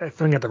for the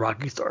thing at the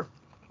Rocky store.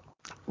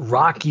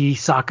 Rocky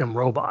Sock'em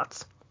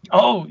Robots.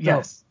 Oh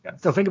yes.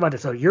 So think about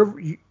it. So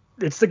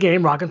it's the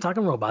game Rock and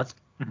Sock'em Robots.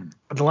 Mm-hmm.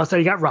 On the left side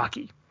you got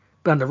Rocky,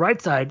 but on the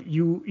right side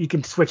you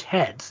can switch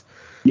heads.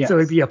 Yes. So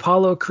it'd be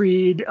Apollo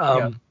Creed,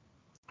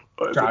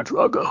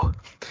 Drago.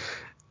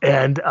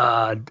 And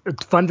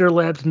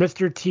Thunderlips,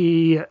 Mr.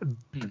 T,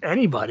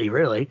 anybody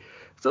really.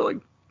 So like,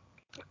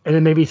 and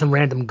then maybe some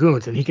random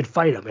goons, and he could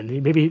fight them.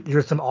 And maybe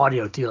there's some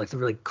audio too, like some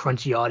really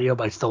crunchy audio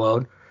by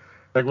Stallone.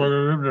 Like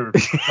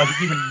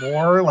even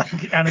more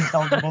like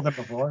unintelligible than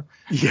before.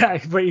 Yeah,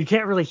 but you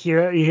can't really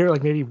hear it. You hear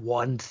like maybe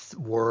one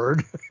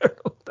word.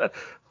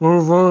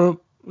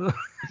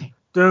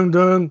 Ding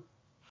ding.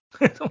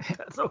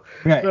 So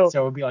it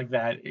would be like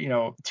that,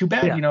 too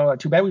bad,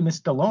 too bad we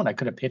missed Stallone. I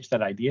could have pitched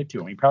that idea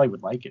to him. He probably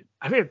would like it.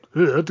 I mean,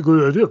 that's a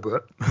good idea, bro.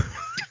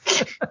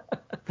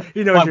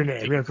 He knows your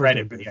name. Take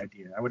credit for the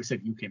idea. I would have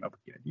said you came up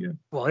with the idea.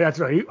 Well, that's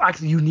right.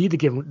 You need to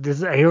give him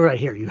this right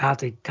here. You have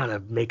to kind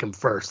of make him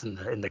first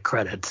in the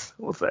credits.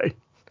 We'll say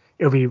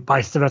it'll be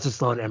by Sylvester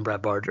Stallone and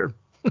Brett Barger.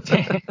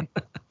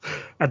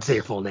 I'd say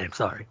your full name,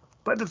 sorry.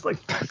 But it's like,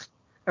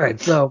 all right,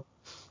 so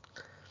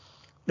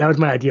that was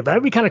my idea. But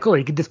that'd be kind of cool.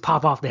 You could just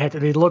pop off the head.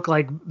 They look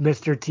like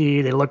Mr.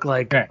 T. They look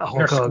like a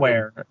Hulk Hogan.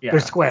 Square. Yeah. They're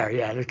square,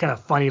 yeah. They're kind of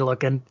funny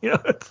looking.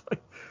 It's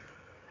like,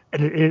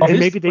 and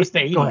maybe they. The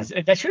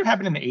 80s. That should have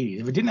happened in the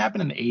 80s. If it didn't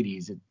happen in the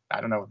 80s, I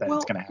don't know if that's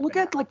going to happen. Look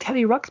at like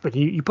Teddy Ruxpin.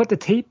 You put the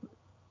tape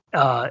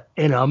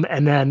in him,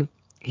 and then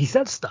he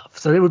said stuff.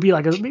 So it would be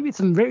like maybe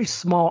some very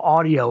small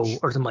audio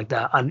or something like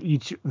that on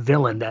each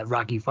villain that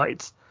Rocky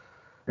fights.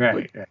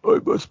 Right. Like, I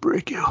must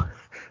break you.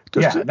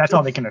 That's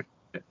all they can.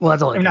 Well,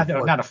 that's all they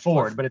can not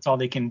afford, but it's all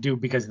they can do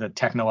because of the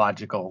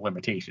technological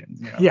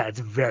limitations. Yeah, it's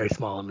a very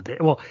small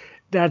limitation. Well,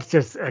 that's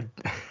just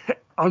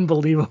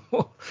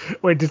unbelievable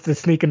way just to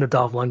sneak in the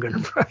Dolph Lundgren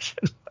impression.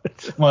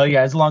 Well,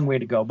 yeah, it's a long way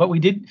to go. But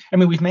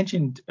we've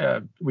mentioned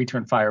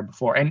Return Fire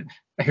before. And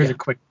here's a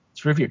quick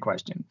trivia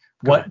question.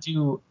 What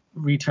do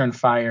Return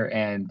Fire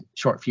and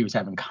Short Fuse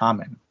have in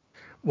common?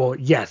 Well,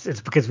 yes,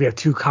 it's because we have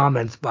two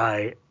comments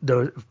by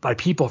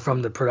people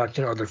from the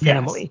production or their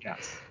family.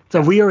 Yes. So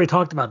we already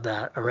talked about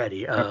that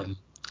already. Okay.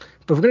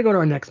 But we're going to go to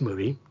our next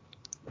movie,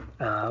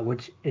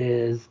 which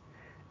is,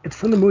 it's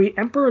from the movie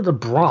Emperor of the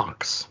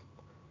Bronx.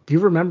 Do you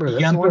remember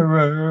this one?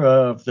 Emperor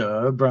of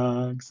the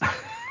Bronx.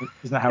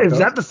 Isn't that how it goes? Is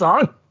that the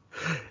song?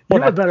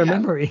 You have a better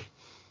memory.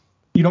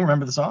 You don't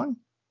remember the song?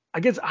 I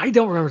guess I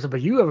don't remember,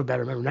 but you have a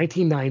better memory.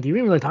 1990. We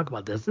didn't really talk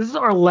about this. This is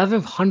our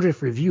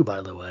 1100th review,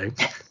 by the way.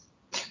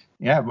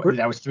 Yeah,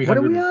 that was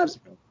 300. What are we at?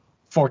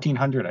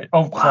 1400.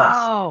 Wow. Close.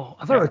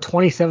 I thought it was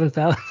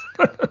 27,000.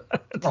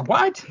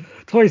 What?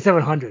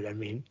 2,700, I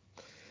mean.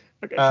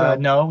 Okay, so,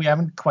 no, we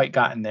haven't quite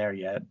gotten there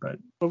yet, but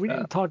we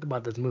didn't talk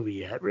about this movie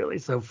yet, really.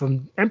 So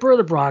from Emperor of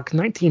the Bronx,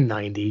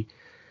 1990,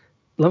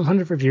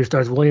 1100 review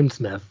stars William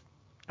Smith,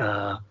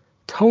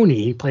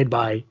 Tony, played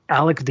by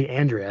Alex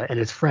DeAndrea, and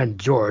his friend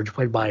George,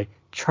 played by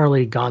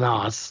Charlie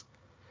Ganas,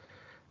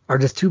 are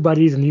just two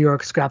buddies in New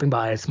York scrapping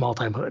by as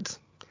small-time hoods.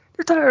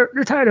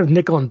 They're tired of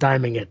nickel and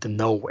diming it to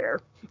nowhere.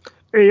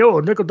 Hey,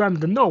 yo, nickel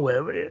diming to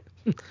nowhere.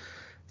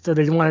 So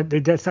they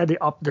decide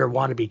to up their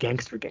wannabe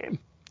gangster game.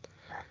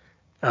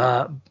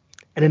 And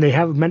then they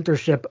have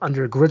mentorship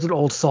under grizzled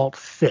old salt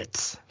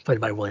Fitz, played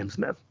by William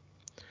Smith.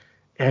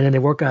 And then they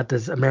work at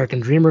this American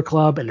Dreamer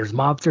Club, and there's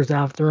mobsters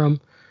after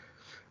them.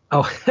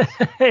 Oh,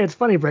 it's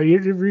funny, Brett.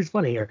 It's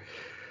funny here.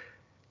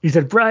 He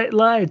said, bright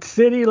lights,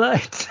 city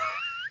lights.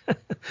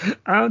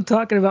 I'm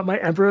talking about my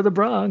Emperor of the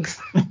Bronx.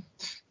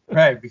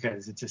 Right,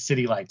 because it's a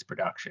City Lights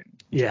production.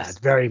 Yeah, it's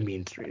very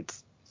Mean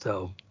Streets.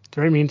 So it's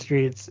very Mean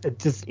Streets.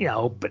 It's just,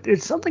 but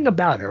it's something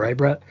about it, right,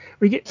 Brett?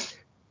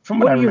 From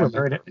what I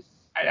remember,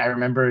 I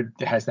remember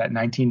it has that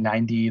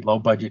 1990 low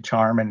budget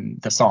charm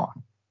and the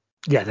song.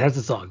 Yeah, that's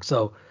the song.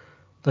 So,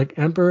 like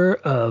Emperor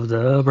of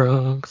the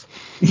Bronx.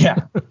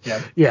 Yeah.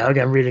 Yeah, okay,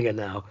 I'm reading it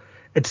now.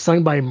 It's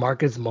sung by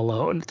Marcus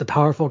Malone. It's a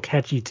powerful,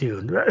 catchy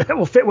tune that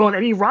will fit well in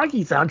any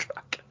Rocky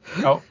soundtrack.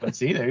 Oh, let's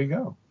see. There you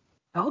go.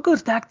 It all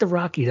goes back to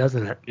Rocky,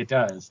 doesn't it? It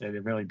does.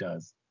 It really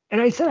does. And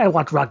I said I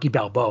watched Rocky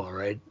Balboa,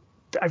 right?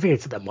 I think I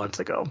said that months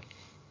ago.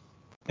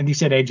 And you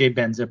said AJ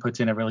Benza puts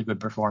in a really good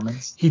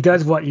performance. He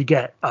does what you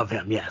get of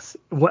him, yes.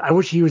 I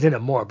wish he was in it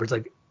more, but it's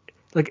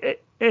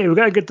like, hey, we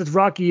gotta get this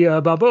Rocky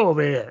Balboa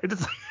over here.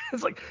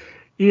 It's like,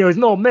 he's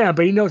an old man,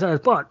 but he knows how to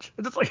punch.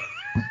 It's like,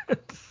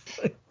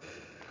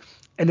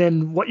 and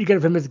then what you get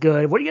of him is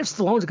good. What you get of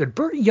Stallone is good.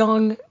 Burt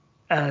Young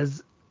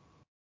as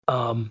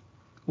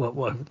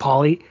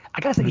Paulie. I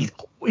gotta say,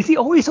 is he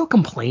always so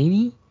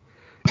complainy?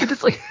 It's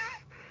just like,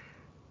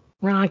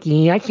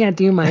 Rocky, I can't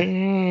do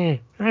my.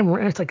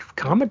 It's like,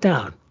 calm it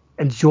down.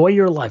 Enjoy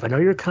your life. I know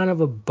you're kind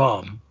of a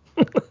bum.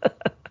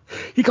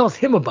 He calls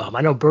him a bum.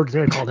 I know Berg's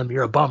gonna call him,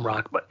 you're a bum,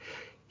 Rock, but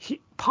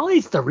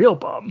Paulie's the real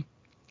bum.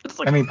 It's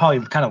like,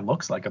 Paulie kind of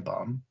looks like a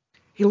bum.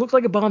 He looks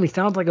like a bum. He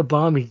sounds like a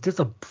bum. He's just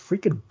a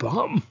freaking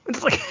bum.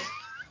 It's like.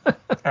 All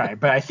right,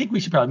 but I think we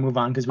should probably move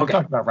on because we've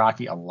talked about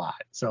Rocky a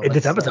lot. So in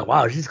this episode,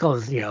 wow, she's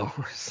called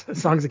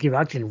songs that keep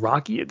action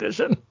Rocky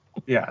edition.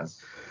 Yes.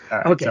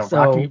 Right, okay, so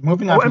Rocky,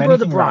 moving on from Emperor of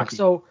the Bronx. Rocky.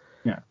 So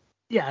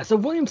yeah. So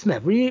William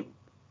Smith, we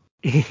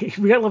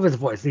gotta love his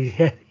voice. He's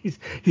got these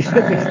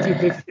two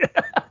big.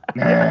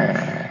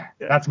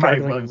 That's my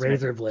William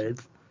razor Smith.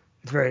 blades.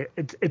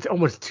 It's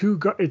almost too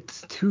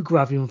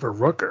gruff even for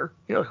Rooker.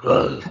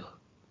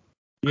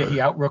 Yeah,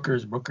 he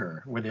out-Rookers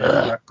Rooker with his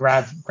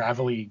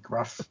gravelly,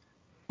 gruff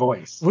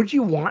voice. Would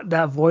you want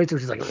that voice, or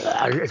just like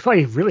it's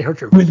probably really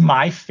hurt your with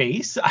my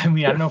face? I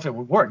mean, I don't know if it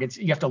would work.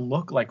 You have to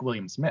look like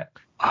William Smith.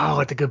 Oh,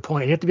 that's a good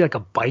point. You have to be like a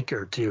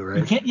biker too,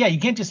 right? You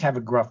can't just have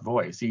a gruff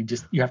voice. You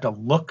have to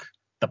look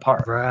the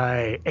part.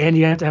 Right, and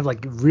you have to have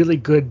like really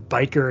good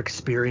biker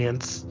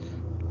experience,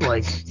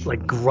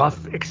 like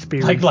gruff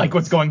experience, like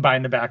what's going by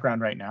in the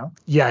background right now.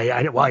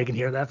 Yeah. Wow, you can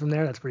hear that from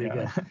there. That's pretty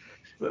good.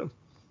 So,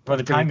 well,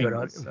 the timing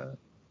was.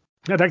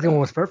 That actually one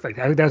was perfect.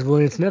 I think that was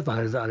William Smith on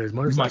his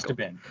motorcycle. It must have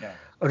been, yeah.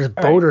 Or his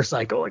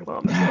motorcycle, like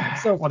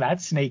so. Well,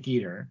 that's Snake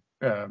Eater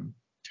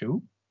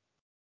 2.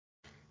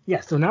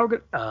 Yeah. So now we're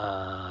good.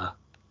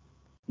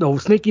 No,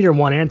 Snake Eater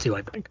 1 and 2,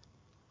 I think.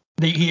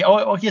 He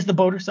has the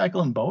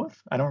motorcycle in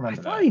both? I don't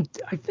remember that.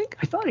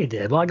 I thought he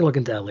did. Well, I can look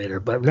into that later.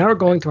 But now we're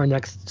going to our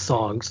next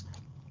songs,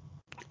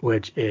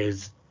 which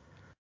is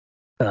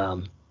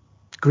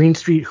Green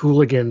Street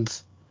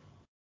Hooligans,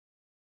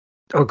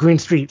 or Green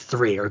Street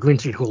 3, or Green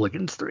Street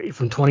Hooligans 3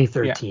 from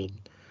 2013.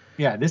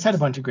 Yeah, this had a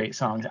bunch of great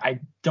songs. I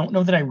don't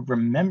know that I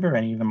remember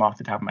any of them off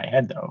the top of my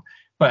head, though.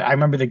 But I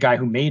remember the guy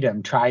who made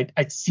them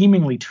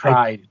seemingly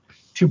tried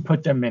to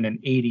put them in an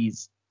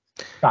 80s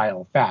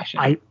style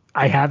fashion.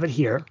 I have it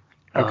here.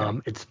 Okay.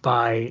 It's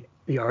by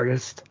the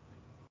artist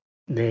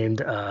named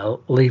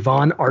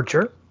Levon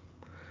Archer.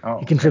 Oh,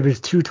 he contributes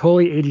 2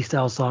 totally 80s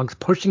style songs,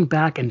 Pushing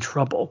Back and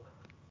Trouble.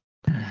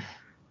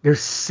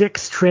 There's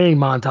 6 training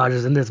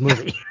montages in this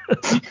movie.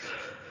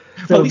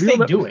 Well, at least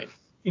they do it.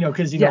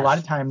 Because, a lot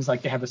of times,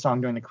 like, they have a song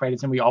during the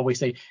credits, and we always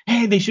say,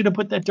 hey, they should have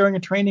put that during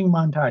a training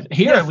montage.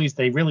 Here, at least,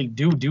 they really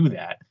do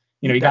that.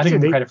 You got to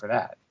give them credit for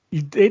that.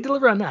 They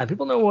deliver on that.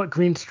 People know what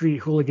Green Street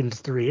Hooligans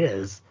 3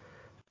 is.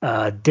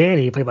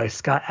 Danny, played by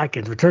Scott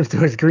Adkins, returns to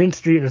his Green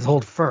Street and his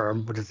old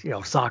firm, which is,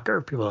 soccer.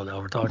 People don't know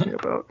what we're talking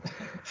about.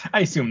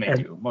 I assume they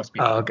do. Most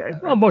people know. Okay. That,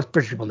 right? Well, most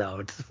British people know.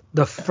 It's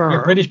the firm.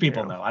 Yeah, British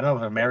people know. I don't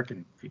know if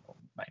American people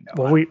might know.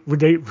 Well,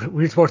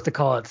 we're supposed to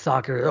call it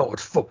soccer. Oh,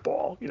 it's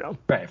football,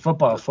 Right.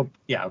 Football.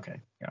 Yeah, okay.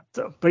 Yeah.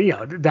 So, but,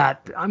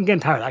 that, I'm getting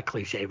tired of that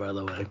cliche, by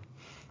the way.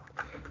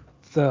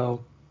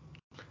 So,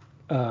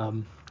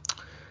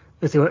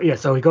 let's see. Yeah,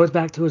 so he goes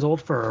back to his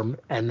old firm,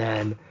 and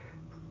then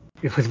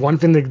if there's one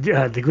thing the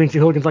Green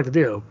Street Hooligans like to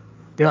do,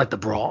 they like to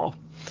brawl.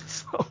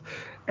 So,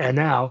 and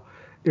now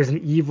there's an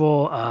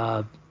evil.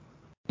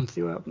 Let's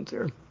see what happens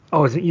here.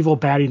 Oh, it's an evil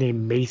baddie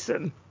named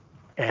Mason,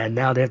 and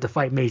now they have to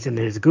fight Mason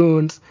and his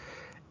goons.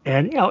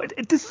 And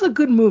this is a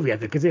good movie, I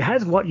think, because it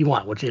has what you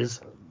want, which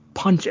is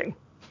punching.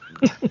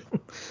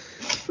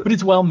 But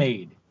it's well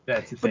made.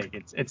 That's the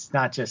thing. It's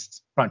not just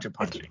a bunch of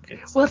punching.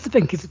 Well, that's the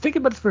thing. Because think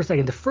about this for a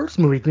second. The first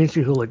movie, Green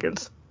Street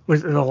Hooligans,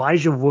 was an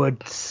Elijah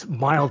Wood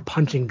mild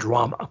punching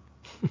drama.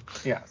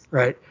 Yes.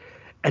 Right.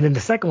 And then the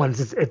second one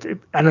is I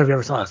don't know if you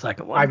ever saw the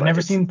second one. I've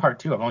never seen part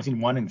 2. I've only seen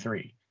 1 and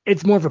 3.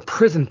 It's more of a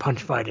prison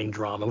punch fighting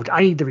drama, which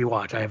I need to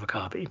rewatch. I have a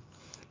copy.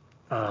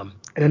 And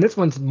then this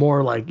one's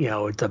more like,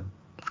 it's a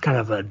kind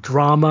of a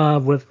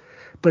drama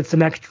but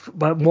some extra,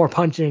 but more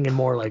punching and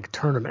more like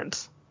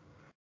tournaments.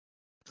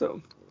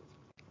 So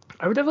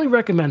I would definitely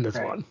recommend this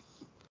one.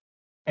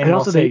 And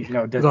also,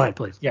 go ahead,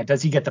 please. Yeah,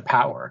 does he get the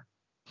power?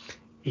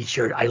 He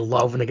sure. I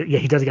love when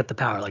he does get the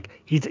power. Like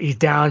he's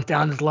down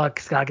his luck.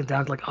 Scott gets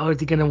down. It's like, oh, is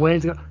he gonna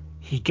win?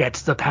 He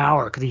gets the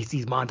power because he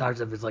sees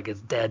montages of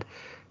his dead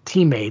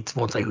teammates.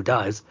 Won't say who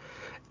does,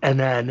 and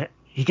then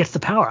he gets the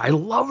power. I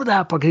love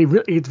that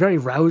because it's very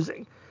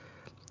rousing.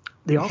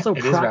 They also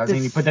is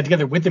rousing. You put that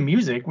together with the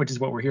music, which is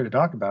what we're here to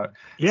talk about.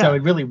 Yeah. So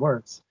it really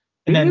works.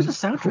 And then there's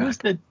a soundtrack. Who was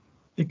the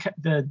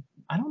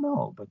I don't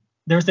know, but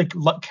there's the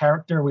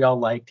character we all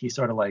liked. He's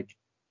sort of like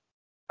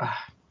I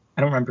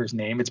don't remember his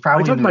name. It's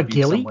probably talking about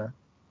Gilly somewhere.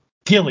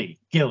 Gilly,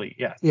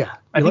 yeah. Yeah.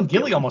 I think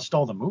Gilly almost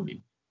stole the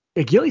movie.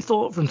 Yeah, Gilly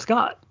stole it from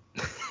Scott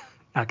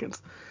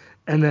Adkins.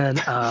 And then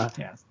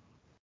yes.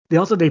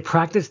 They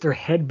practiced their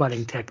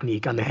headbutting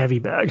technique on the heavy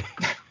bag.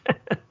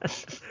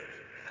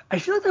 I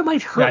feel like that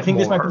might hurt. Yeah, I think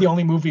more. This might be the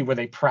only movie where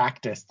they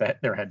practiced their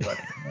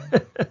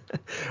headbutting.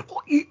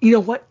 Well, you know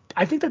what?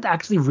 I think that's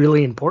actually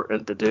really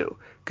important to do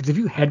because if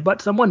you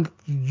headbutt someone,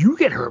 you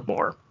get hurt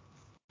more.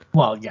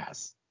 Well,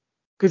 yes.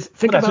 Because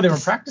that's what they were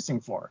practicing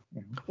for.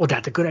 Well,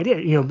 that's a good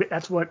idea.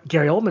 That's what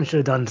Gary Oldman should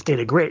have done in State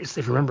of Grace.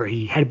 If you remember,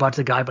 he headbutts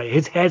a guy, but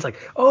his head's like,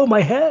 oh,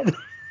 my head.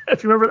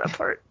 If you remember that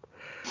part.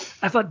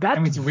 I thought that.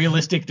 It's a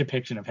realistic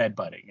depiction of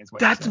headbutting. Is what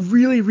that's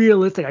really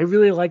realistic. I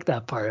really like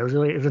that part. It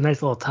was a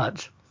nice little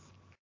touch.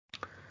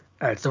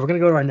 All right, so we're gonna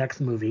go to our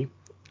next movie,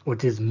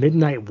 which is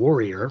Midnight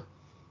Warrior.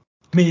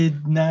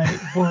 Midnight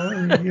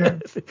Warrior.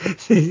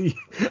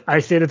 I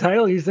say the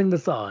title, you sing the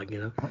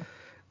song.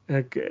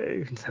 Okay,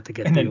 you just have to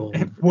get and the then,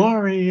 old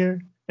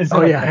Warrior.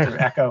 Instead of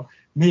echo.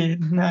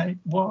 Midnight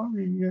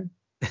Warrior.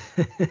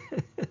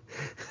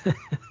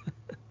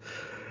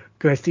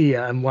 Can I see?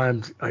 Here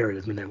it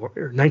is, Midnight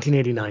Warrior,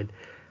 1989.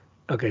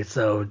 Okay,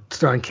 so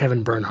starring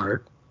Kevin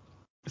Bernhardt.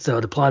 So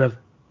the plot of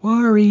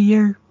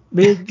Warrior,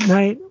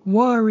 Midnight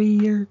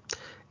Warrior,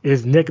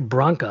 is Nick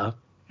Branca,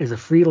 is a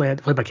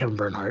freelance, played by Kevin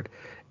Bernhardt,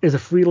 is a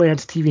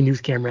freelance TV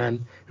news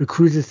cameraman who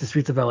cruises the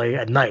streets of LA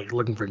at night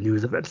looking for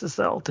news events to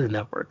sell to the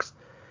networks.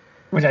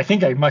 Which I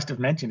think I must have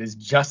mentioned is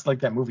just like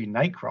that movie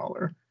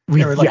Nightcrawler.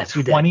 They were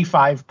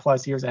 25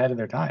 plus years ahead of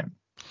their time.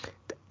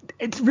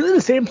 It's really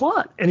the same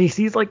plot, and he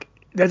sees I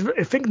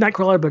think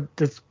Nightcrawler, but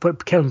just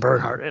put Kevin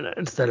Bernhardt in it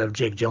instead of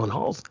Jake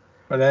Gyllenhaal's.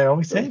 But I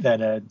always say that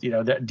that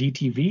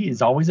DTV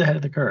is always ahead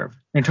of the curve.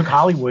 It took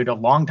Hollywood a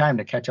long time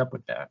to catch up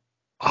with that.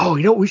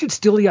 Oh, we should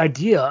steal the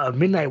idea of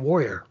Midnight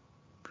Warrior,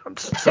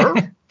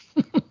 sir.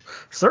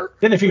 Sir?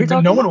 Then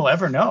no one will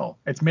ever know.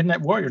 It's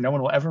Midnight Warrior. No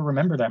one will ever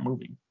remember that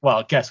movie.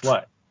 Well, guess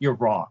what? You're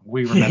wrong.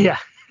 We remember. Yeah.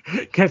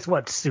 Guess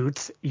what,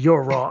 Suits?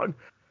 You're wrong.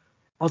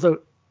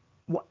 Also,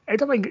 every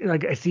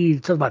time I see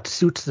something about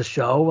Suits the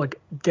show,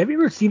 have you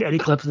ever seen any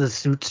clips of the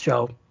Suits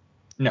show?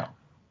 No.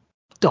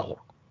 Don't.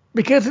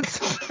 Because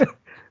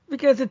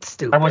it's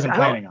stupid. I wasn't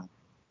planning on.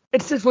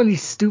 It's just one of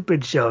these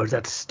stupid shows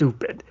that's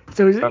stupid.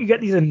 So you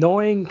got these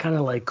annoying kind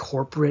of like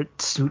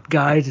corporate suit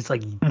guys. It's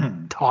like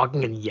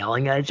talking and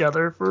yelling at each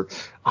other for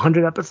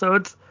 100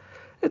 episodes.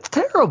 It's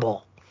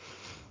terrible.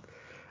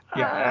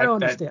 Yeah, I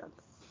don't understand.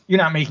 You're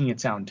not making it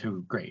sound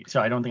too great,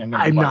 so I don't think I'm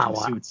going to be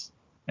watching Suits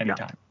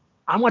anytime. No.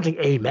 I'm watching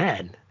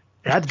Amen.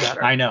 That's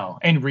better. I know.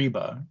 And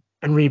Reba.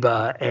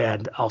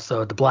 And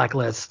also The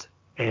Blacklist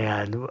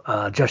and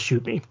Just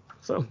Shoot Me.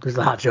 So there's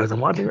the hot shows I'm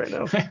watching right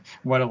now.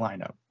 What a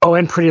lineup. Oh,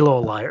 and Pretty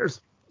Little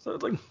Liars. So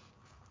it's like,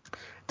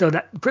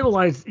 that Pretty Little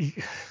Liars,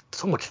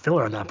 so much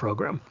filler on that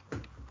program.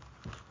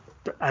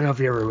 I don't know if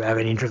you ever have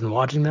any interest in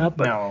watching that,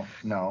 but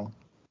no.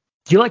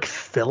 Do you like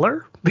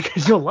filler?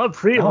 Because you'll love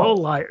Pretty Little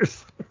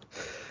Liars.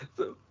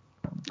 So,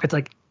 it's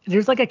like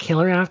there's like a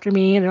killer after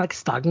me, and they're like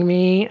stalking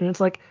me, and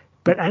it's like,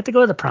 but I have to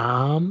go to the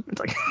prom.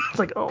 It's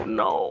like oh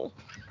no.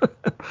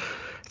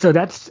 So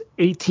that's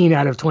 18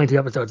 out of 22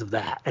 episodes of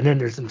that, and then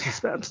there's some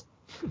suspense.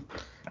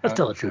 Let's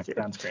tell the truth here.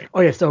 Sounds great.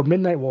 Oh yeah, so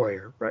Midnight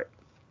Warrior, right?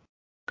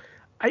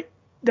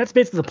 That's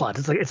basically the plot.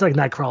 It's like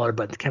Nightcrawler,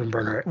 but Kevin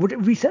Bernhardt.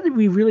 We said that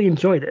we really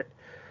enjoyed it,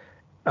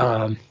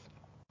 and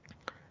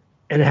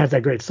it has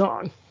that great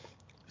song.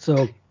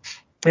 So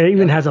it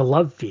even has a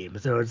love theme.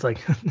 So it's like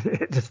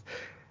it's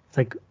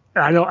like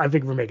I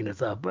think we're making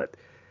this up, but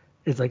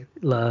it's like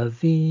love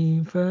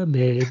theme for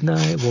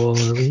Midnight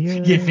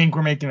Warrior. You think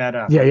we're making that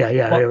up?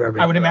 Yeah. Well,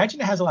 I would imagine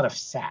it has a lot of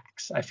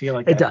sax. I feel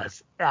like it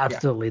does.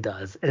 Absolutely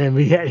does. And then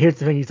here's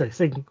the thing: he's like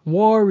sing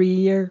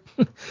Warrior.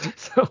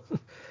 So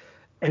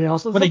and it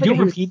also. Well, they do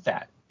repeat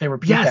that. They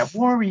repeat that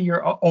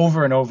Warrior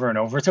over and over and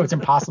over, so it's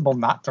impossible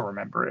not to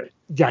remember it.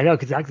 Yeah, I know,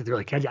 because it's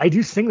really catchy. I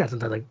do sing that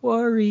sometimes, like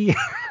Warrior.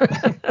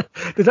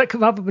 Does that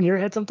come up in your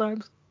head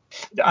sometimes?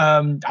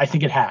 I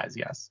think it has,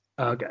 yes.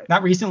 Okay.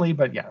 Not recently,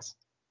 but yes.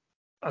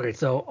 Okay,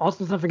 so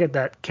also let's not forget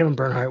that Kevin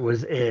Bernhardt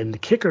was in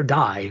Kick or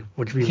Die,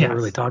 which we've never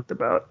really talked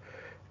about.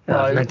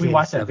 We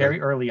watched that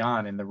very early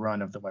on in the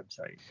run of the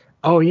website.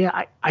 Oh,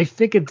 yeah. I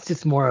think it's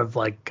just more of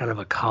like kind of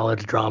a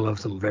college drama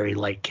of some very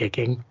light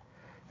kicking.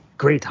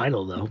 Great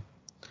title, though.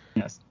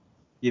 Yes.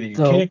 Either you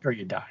kick or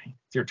you die.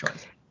 It's your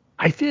choice.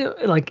 I feel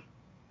like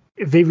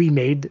if they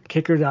remade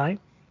Kick or Die,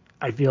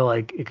 I feel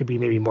like it could be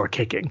maybe more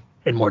kicking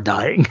and more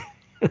dying.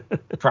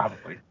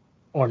 Probably.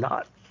 Or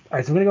not. All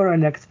right, so we're going to go to our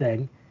next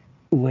thing,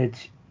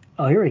 which,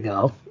 here we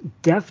go.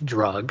 Death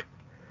Drug.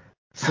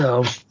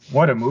 So.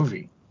 What a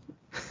movie.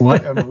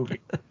 What a movie.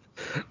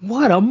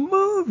 What a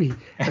movie.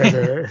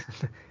 All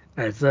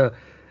right, so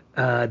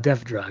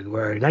Death Drug,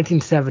 we're in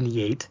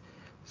 1978.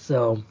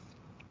 So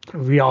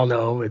we all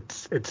know it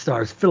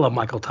stars Philip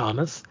Michael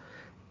Thomas.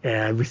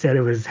 And we said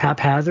it was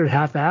haphazard,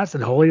 half-assed,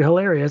 and wholly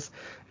hilarious.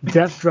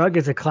 Death Drug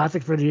is a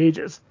classic for the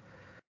ages.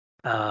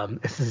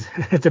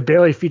 It's a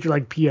barely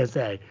feature-like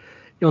PSA.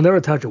 You'll never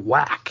touch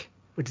whack,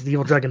 which is the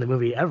evil drug in the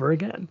movie, ever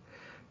again.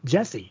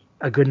 Jesse,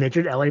 a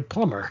good-natured LA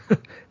plumber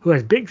who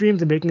has big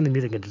dreams of making in the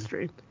music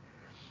industry.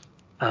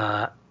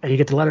 And you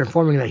get the letter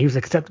informing that he was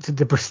accepted to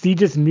the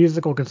prestigious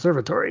musical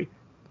conservatory.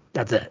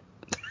 That's it.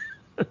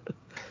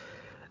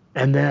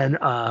 And then,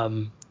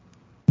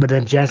 but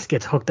then Jess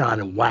gets hooked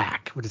on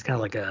whack, which is kind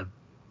of like a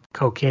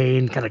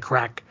cocaine, kind of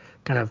crack,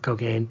 kind of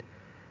cocaine.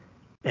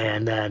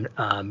 And then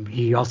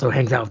he also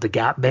hangs out with the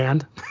Gap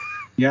band.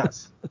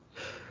 Yes.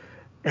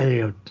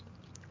 And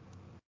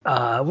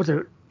what's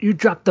it? You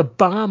dropped the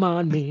bomb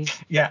on me.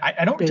 Yeah,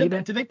 I don't.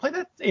 Did they play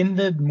that in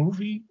the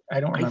movie?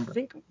 I don't remember. I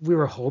think we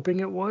were hoping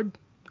it would.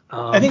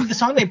 I think the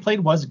song they played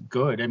was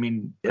good. I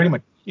mean, pretty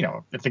much,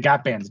 if the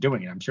Gap band's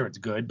doing it, I'm sure it's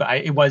good. But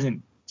it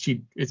wasn't.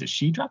 She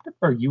dropped it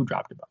or you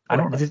dropped it? I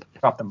don't remember.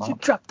 Dropped the bomb. She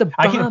dropped the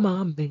bomb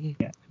on me,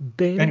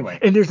 baby. Anyway,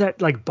 and there's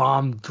that like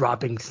bomb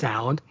dropping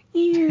sound.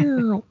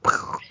 So,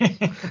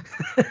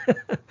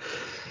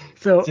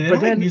 they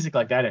don't make music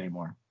like that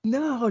anymore.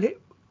 No,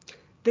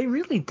 they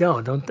really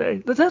don't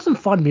they? Let's have some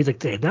fun music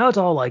today. Now it's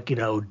all like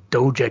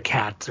Doja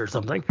Cats or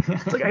something.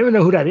 It's like I don't even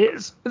know who that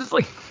is. It's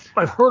like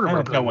I've heard of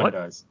her. No one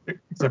does.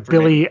 Except for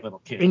Billie little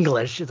kids.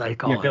 English, as I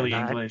call it. Billie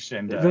English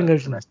and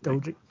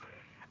Doja.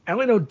 I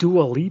only know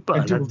Dua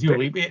Lipa. Dua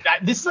Lipa.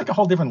 This is like a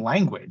whole different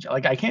language.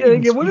 Like I can't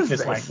even speak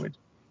this language.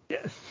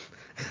 Yeah.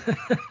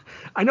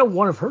 I know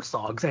one of her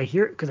songs. I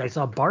hear it because I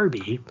saw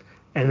Barbie,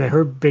 and then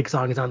her big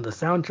song is on the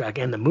soundtrack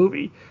and the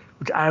movie,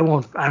 which I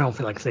don't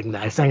feel like singing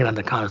that. I sang it on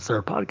the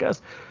Connoisseur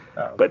podcast.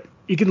 But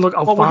you can look.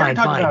 We're going to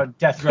talk about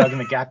Death Drug and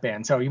the Gap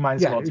Band, so you might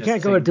as well. You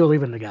can't go to Dua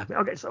Lipa and the Gap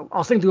Band. Okay, so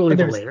I'll sing Dua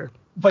Lipa later.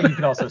 But you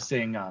could also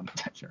sing.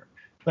 Sure.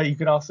 But you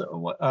could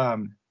also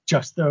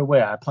Just the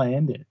Way I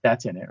Planned It.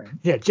 That's in it, right?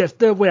 Yeah, Just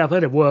the Way I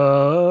Planned It.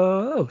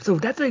 Whoa. So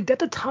that's a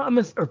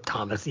Thomas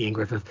Ian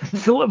Griffith,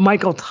 Philip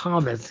Michael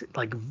Thomas,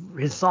 like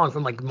his song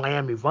from like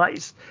Miami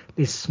Vice.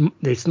 They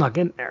snuck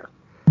in there.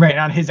 Right,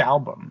 on his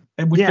album,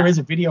 which there is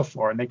a video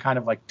for, and they kind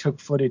of like took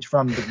footage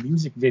from the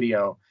music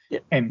video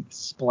and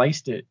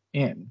spliced it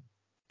in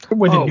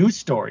with a news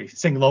story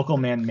saying local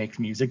man makes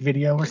music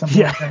video or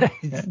something like that.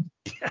 Yeah.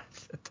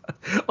 Yes.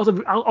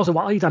 Also,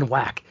 while he's on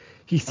whack,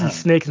 He sees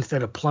snakes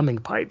instead of plumbing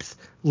pipes,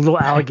 little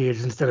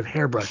alligators instead of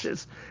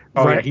hairbrushes,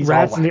 He's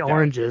rats all in the whacked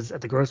oranges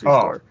at the grocery out.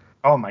 store.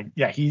 Oh my,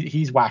 yeah,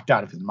 he's whacked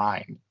out of his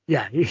mind.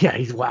 Yeah,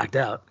 he's whacked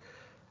out.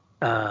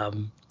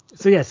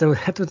 So that's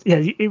what,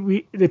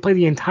 they play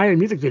the entire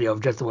music video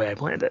of Just the Way I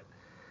Planned It.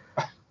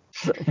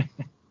 So,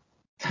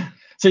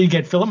 so you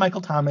get Philip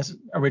Michael Thomas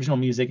original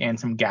music and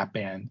some Gap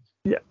band.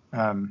 Yeah.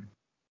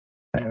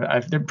 There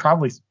are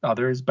probably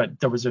others,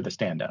 but those are the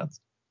standouts.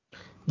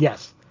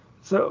 Yes.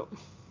 So,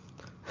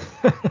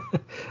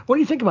 what do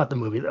you think about the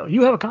movie, though?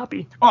 You have a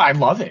copy. Oh, I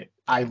love it.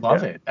 I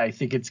love it. I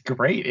think it's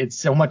great. It's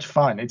so much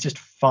fun. It's just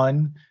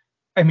fun.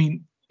 I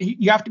mean,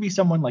 you have to be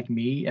someone like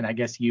me, and I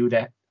guess you,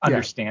 that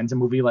understands a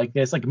movie like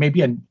this. Like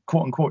maybe a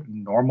quote unquote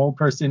normal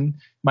person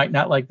might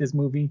not like this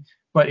movie,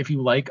 but if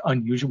you like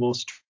unusual,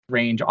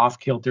 strange, off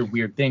kilter,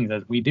 weird things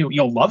as we do,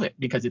 you'll love it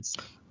because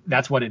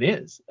that's what it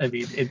is. I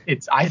mean,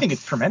 I think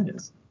it's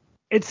tremendous.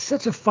 It's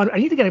such a fun. I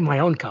need to get my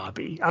own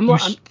copy. You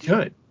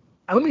should.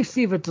 Let me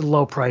see if it's a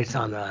low price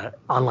on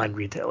online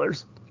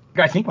retailers.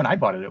 I think when I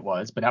bought it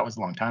was, but that was a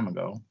long time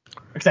ago.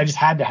 Because I just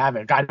had to have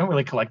it. I don't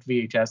really collect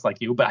VHS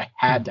like you, but I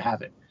had to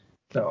have it.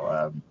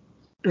 So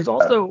there's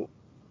also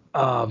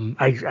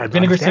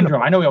Vinegar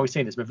Syndrome. I know we always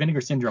say this, but Vinegar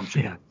Syndrome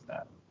should use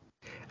that.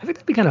 I think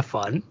that'd be kind of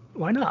fun.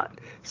 Why not?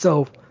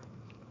 So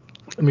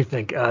let me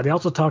think. They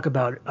also talk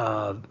about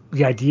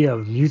the idea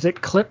of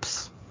music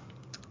clips.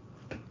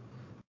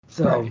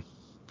 So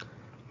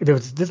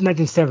this is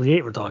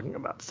 1978 we're talking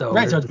about. So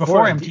so it's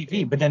before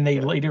MTV, but then they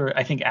later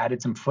I think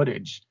added some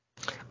footage.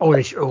 Oh,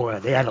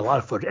 they added a lot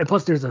of footage, and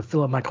plus there's a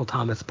Philip Michael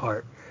Thomas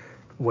part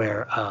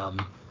where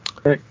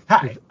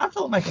hi, I'm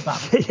Philip Michael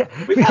Thomas.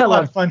 We've had a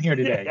lot of fun here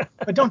today,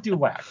 but don't do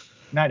whack.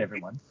 Night,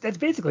 everyone. That's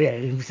basically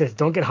it. He says,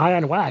 don't get high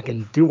on whack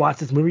and do watch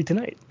this movie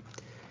tonight.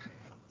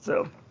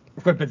 So.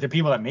 But the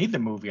people that made the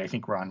movie, I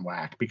think, were on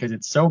whack because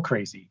it's so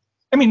crazy.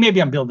 I mean,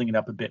 maybe I'm building it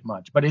up a bit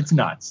much, but it's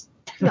nuts.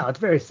 No, it's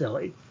very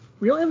silly.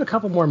 We only have a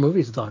couple more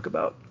movies to talk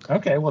about.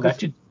 Okay, well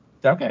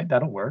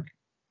that'll work.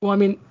 Well, I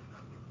mean,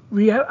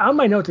 we have on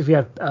my notes if we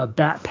have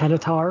Bat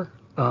Penatar.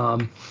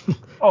 But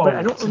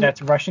I don't. So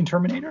that's Russian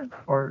Terminator,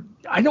 or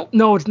I don't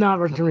know. It's not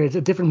Russian Terminator. It's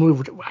a different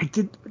movie.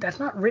 That's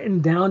not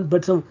written down.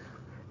 But so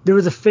there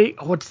was a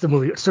fake. What's the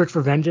movie? Search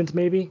for Vengeance,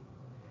 maybe.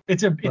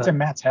 It's a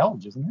Matt's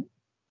Helge, isn't it?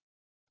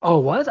 Oh,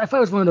 it was? I thought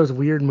it was one of those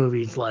weird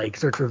movies like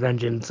Search for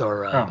Vengeance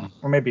or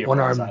maybe it One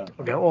was. Armed.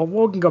 Okay, well,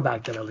 we can go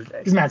back to another day.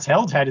 Because Matt's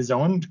Helge had his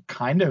own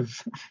kind of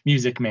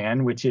Music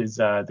Man, which is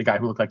the guy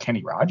who looked like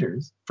Kenny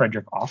Rogers,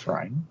 Frederick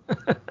Offrein.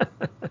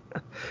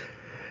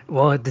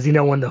 Well, does he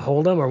know when to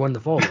hold him or when to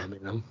fold him?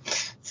 You know?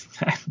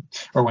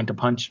 Or when to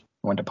punch him.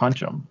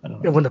 I don't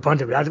know. Yeah, when to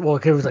punch him. Well,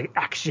 it was like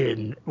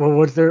action. Well,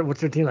 what's their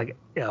team like?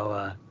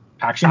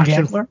 Action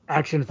Gambler?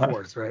 Action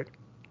Force, right?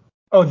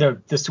 Oh,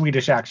 the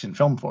Swedish Action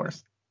Film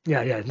Force.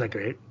 Yeah, isn't that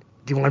great?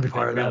 Do you want to be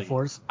part of that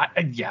force?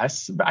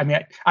 Yes, but I mean,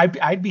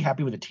 I'd be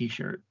happy with a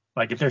T-shirt.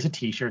 Like if there's a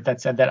T-shirt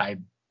that said that,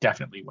 I'd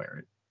definitely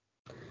wear it.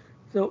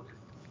 So,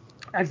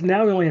 as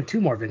now we only have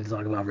two more things to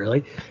talk about,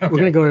 really. Okay. We're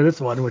going to go to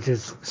this one, which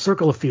is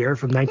Circle of Fear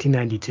from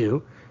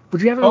 1992,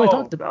 which we haven't really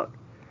talked about.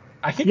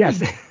 I think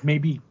we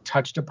maybe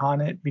touched upon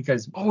it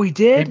because. Oh, we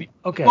did?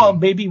 Okay. Well,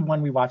 maybe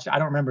when we watched it, I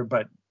don't remember,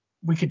 but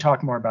we could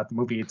talk more about the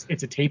movie.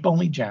 It's a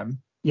tape-only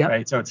gem. Yeah.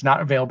 Right. So it's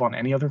not available in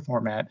any other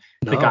format.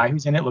 No. The guy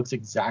who's in it looks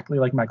exactly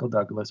like Michael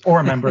Douglas or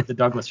a member of the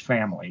Douglas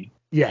family.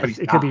 Yes, but he's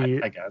it not, could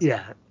be. I guess.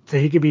 Yeah. So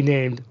he could be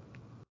named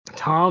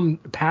Tom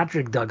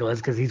Patrick Douglas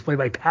because he's played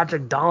by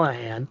Patrick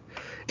Dollahan. And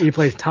he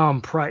plays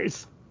Tom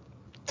Price.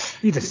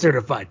 He's a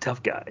certified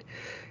tough guy.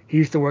 He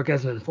used to work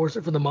as an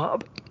enforcer for the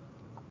mob.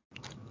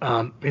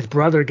 His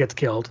brother gets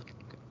killed.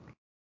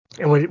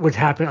 And which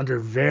happened under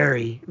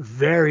very,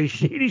 very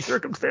shady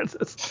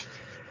circumstances.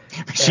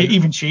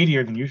 Even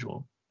shadier than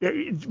usual.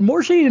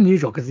 More shady than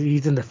usual because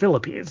he's in the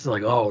Philippines. It's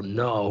like, oh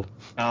no.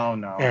 Oh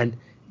no. And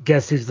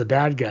guess who's the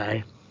bad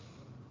guy?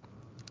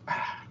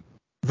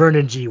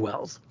 Vernon G.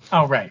 Wells.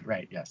 Oh right,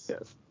 yes.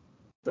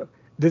 So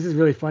this is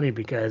really funny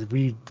because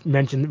we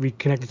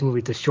connected this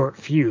movie to Short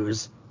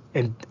Fuse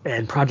and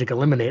Project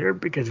Eliminator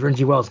because Vernon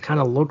G. Wells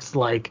kind of looks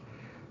like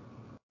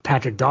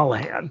Patrick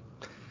Dollahan.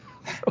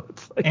 So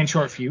like, and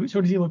Short Fuse?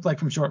 Who does he look like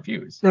from Short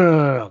Fuse?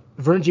 No.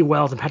 Vernon G.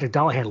 Wells and Patrick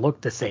Dollahan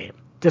look the same.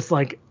 Just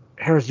like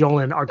Harris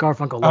Yolin and Art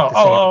Garfunkel look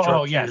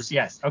the same.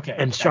 Yes. Okay.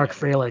 And Shark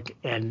Fralick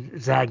and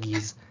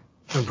Zaggies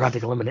from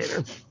Project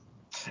Eliminator.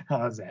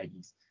 Oh,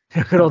 Zaggies.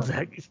 Good old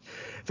Zaggies.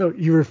 So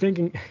you were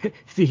thinking,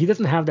 see, he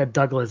doesn't have that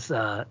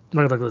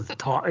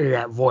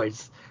that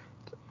voice.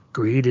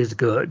 Greed is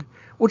good.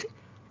 Which,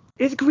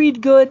 is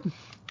greed good?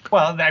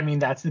 Well, I mean,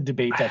 that's the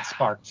debate that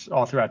sparked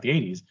all throughout the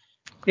 80s.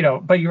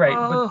 But you're right.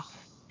 But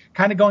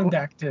kind of going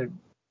back to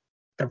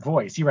the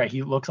voice, you're right.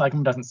 He looks like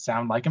him, doesn't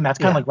sound like him. That's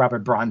kind of like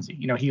Robert Bronzi.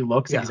 He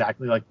looks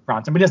exactly like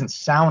Bronson, but he doesn't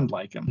sound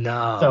like him.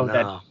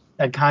 No.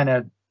 That kind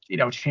of,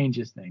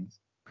 changes things.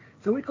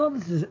 So we call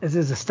this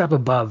is a step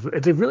above.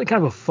 It's a really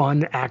kind of a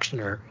fun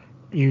actioner.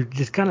 You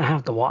just kind of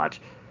have to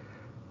watch.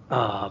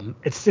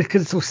 It's just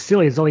because it's so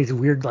silly. It's all these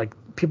weird, like,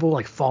 people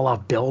like fall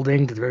off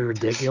buildings. It's very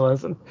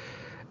ridiculous. And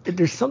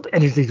there's something,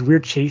 and there's these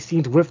weird chase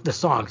scenes with the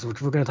songs,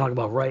 which we're going to talk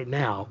about right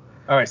now.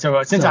 All right,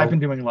 so since I've been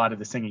doing a lot of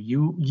the singing,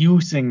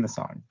 you sing the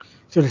song.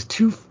 So there's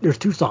two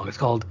songs. It's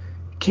called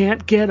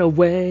 "Can't Get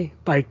Away"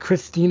 by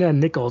Christina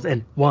Nichols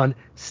and "One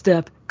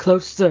Step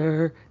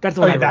Closer." That's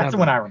the one. That's the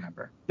one I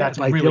remember. That's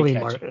by really Billy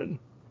catchy. Martin.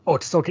 Oh,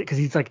 it's so because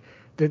he's like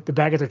the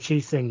bad guys are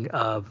chasing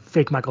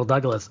fake Michael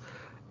Douglas,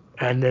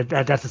 and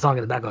that's the song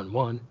in the background.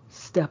 One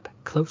step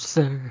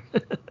closer.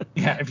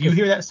 Yeah, if you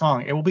hear that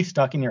song, it will be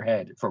stuck in your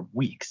head for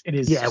weeks. It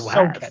is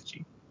so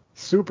catchy.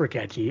 Super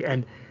catchy.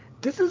 And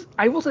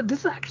I will say,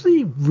 this is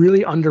actually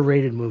really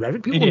underrated movie. I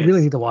think people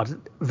really need to watch it.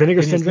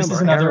 Vinegar Syndrome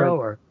or Arrow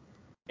or...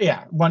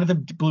 Yeah, one of the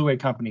Blu-ray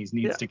companies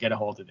needs to get a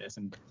hold of this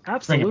and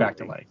bring it back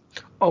to life.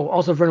 Oh,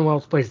 also Vernon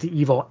Wells plays the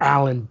evil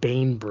Alan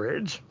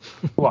Bainbridge.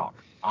 Well,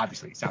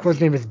 obviously. Of course,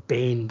 his name is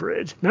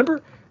Bainbridge.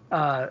 Remember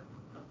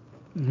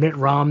Mitt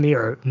Romney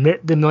or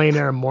Mitt the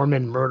Millionaire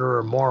Mormon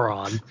Murderer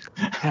Moron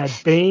had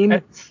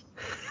Bain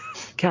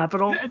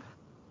capital?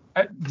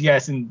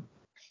 Yes, and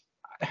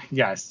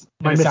yes.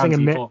 Am I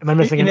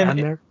missing an M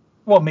there?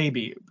 Well,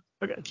 maybe.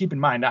 Okay. Keep in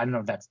mind, I don't know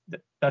if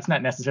that's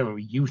not necessarily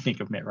what you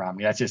think of Mitt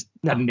Romney. That's just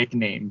a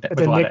nickname with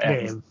a lot nickname.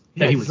 of M's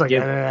that he was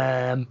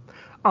given.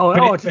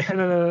 It's an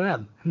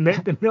M.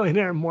 Mitt the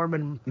Millionaire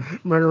Mormon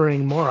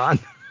Murdering Moron.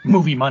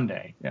 Movie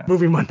Monday. Yeah.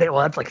 Movie Monday. Well,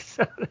 that's like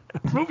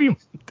Movie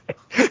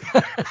Monday.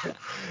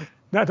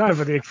 Not time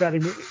for the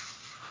exciting movie.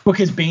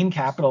 Because Bain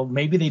Capital,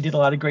 maybe they did a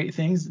lot of great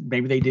things,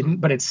 maybe they didn't,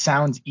 but it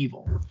sounds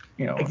evil.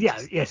 Yeah,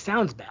 it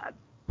sounds bad.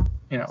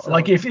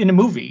 Like if in a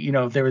movie,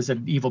 if there was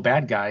an evil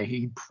bad guy,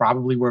 he'd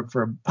probably work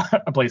for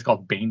a place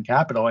called Bain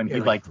Capital, and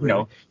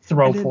he'd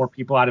throw 4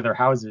 people out of their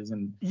houses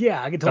and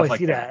I can totally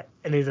see that.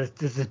 And they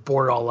just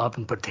board it all up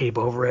and put tape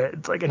over it.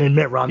 It's like, and then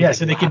Mitt Romney's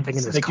so they could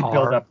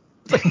build up.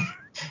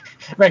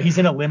 Right, he's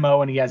in a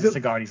limo and he has a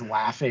cigar and he's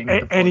laughing.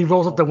 And he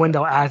rolls up the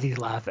window as he's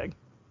laughing.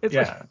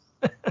 And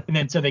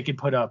then so they could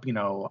put up,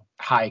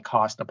 high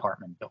cost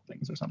apartment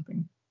buildings or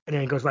something. And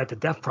then it goes right to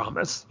Death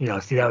Promise.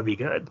 See, that would be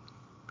good.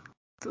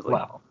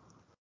 So,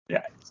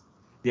 yeah.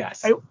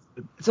 Yes.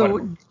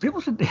 So people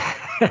should.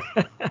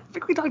 I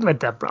think we talked about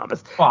Death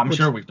Promise. Well, I'm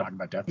sure we've talked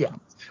about Death Promise.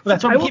 Well,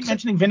 that's why we keep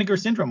mentioning Vinegar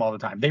Syndrome all the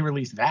time. They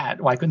released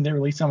that. Why couldn't they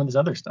release some of this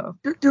other stuff?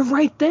 They're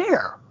right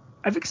there.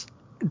 I think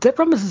Death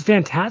Promise is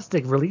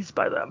fantastic, released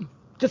by them.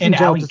 And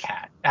Alley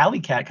Cat. Alley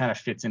Cat kind of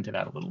fits into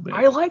that a little bit.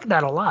 I like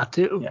that a lot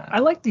too. Yeah. I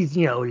like these,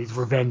 these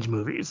revenge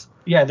movies.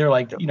 Yeah, they're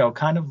like,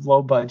 kind of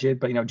low budget,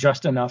 but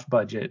just enough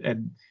budget,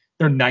 and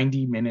they're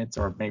 90 minutes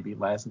or maybe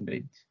less, and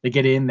they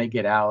get in, they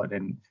get out,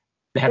 and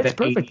they have that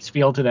 80s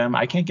feel to them.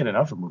 I can't get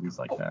enough of movies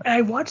like that.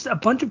 I watched a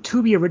bunch of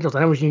Tubi originals. I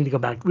know we need to go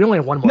back. We only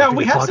have one more. No,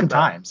 we have some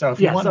time. So if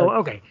you want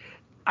okay.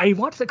 I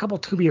watched a couple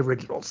Tubi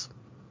originals.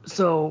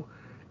 So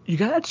you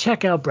gotta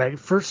check out, Brett,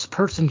 First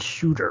Person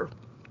Shooter.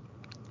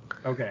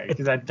 Okay,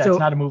 because that's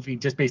not a movie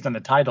just based on the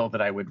title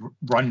that I would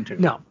run to.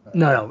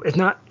 No, it's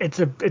not. It's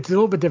a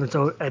little bit different.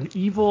 So an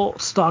evil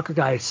stalker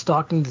guy is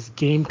stalking this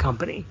game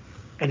company,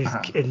 and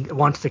and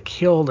wants to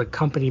kill the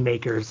company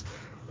makers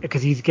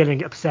because he's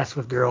getting obsessed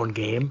with their own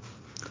game.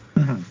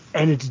 Mm-hmm.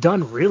 And it's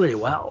done really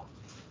well.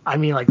 I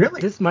mean,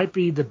 This might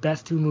be the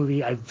best 2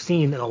 movie I've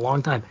seen in a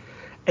long time.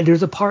 And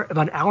there's a part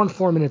about an hour and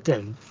 4 minutes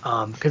in,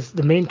 because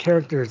the main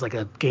character is like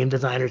a game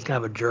designer, he's kind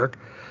of a jerk.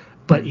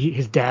 But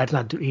his dad's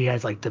not. He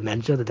has like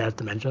dementia. The dad's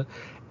dementia,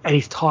 and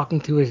he's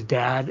talking to his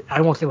dad. I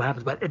won't say what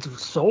happens, but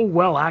it's so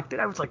well acted.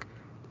 I was like,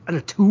 in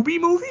a Tubi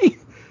movie.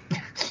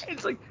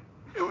 It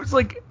was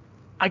like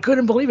I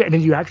couldn't believe it. And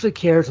then you actually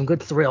care, some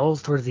good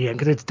thrills towards the end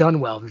because it's done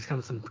well. There's kind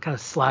of some kind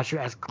of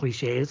slasher-esque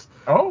cliches.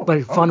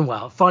 But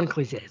fun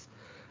cliches.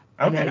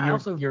 Okay,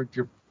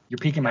 you're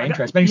piquing my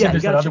interest. But you said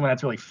there's that other one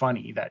that's really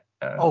funny.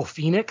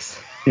 Phoenix.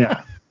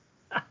 Yeah.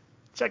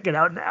 Check it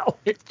out now.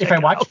 If I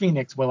watch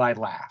Phoenix, will I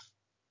laugh?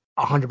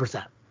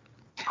 100%,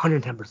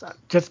 110%.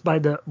 Just by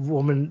the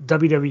woman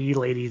WWE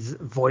lady's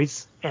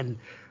voice and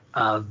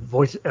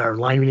voice or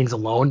line readings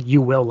alone,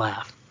 you will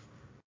laugh.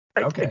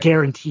 I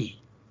guarantee.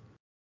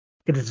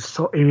 It is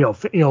so.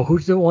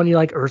 Who's the one you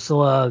like?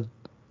 Ursula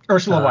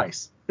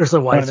Weiss.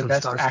 Ursula Weiss, one of the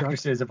best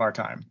actresses of our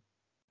time.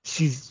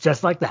 She's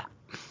just like that.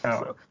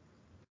 Oh.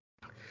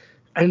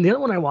 And the other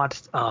one I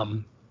watched,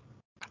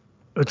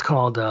 it's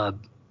called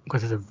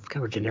because it's a kind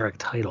of a generic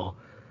title.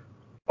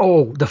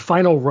 Oh, The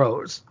Final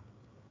Rose.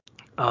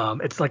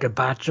 It's like a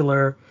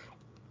bachelor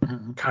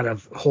kind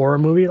of horror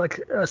movie, like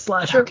a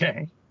slasher.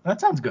 Okay, that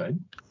sounds good.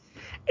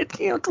 It's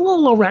it's a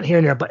little low rent here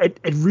and there, but it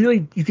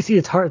really, you can see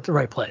its heart at the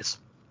right place.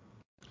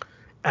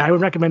 And I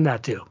would recommend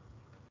that too.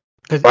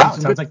 Wow,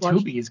 it sounds like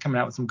Tubi is coming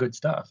out with some good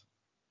stuff.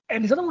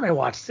 And there's another one I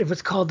watched. It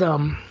was called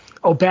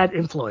Bad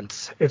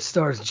Influence. It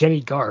stars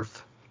Jenny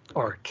Garth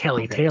or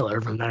Kelly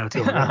Taylor from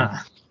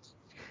 90210.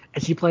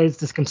 And she plays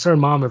this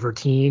concerned mom of her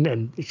teen,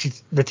 and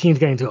the teen's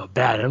getting into a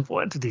bad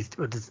influence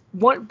with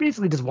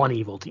basically just one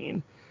evil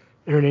teen.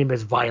 And her name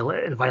is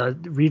Violet, and Violet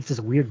reads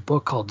this weird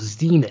book called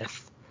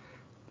Zenith.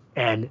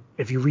 And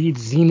if you read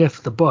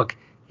Zenith, the book,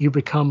 you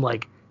become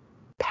like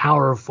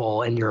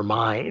powerful in your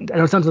mind. I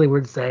know it sounds really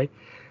weird to say,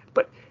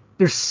 but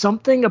there's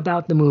something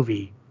about the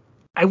movie.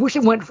 I wish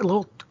it went a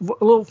little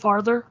a little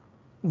farther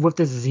with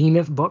this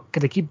Zenith book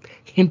because they keep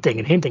hinting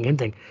and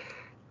hinting.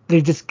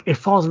 It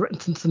falls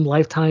into some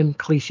Lifetime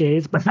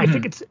cliches, but I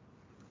think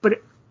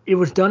it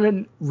was done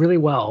in really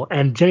well,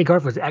 and Jenny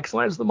Garth was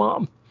excellent as the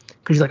mom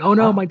because she's like, oh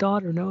no, my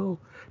daughter, no,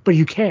 but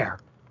you care,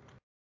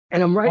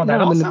 and I'm right now.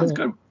 That all sounds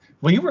good.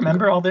 Will you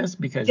remember all this?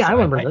 Because I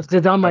remember this.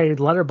 It's on my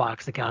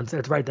Letterboxd account. So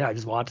it's right there. I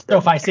just watched it. So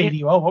if I say to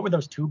you, what were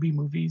those Tubi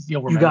movies?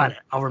 You'll remember. You got it.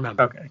 I'll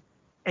remember. Okay.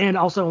 And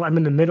also, I'm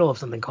in the middle of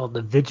something called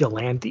The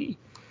Vigilante.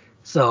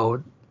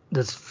 So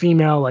this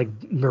female, like,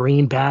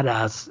 Marine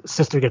badass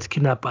sister gets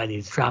kidnapped by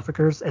these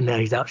traffickers, and then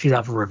she's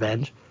out for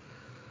revenge.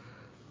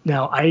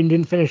 Now, I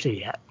didn't finish it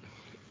yet,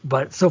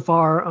 but so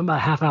far I'm about a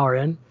half hour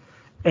in,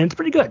 and it's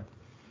pretty good.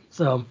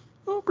 So,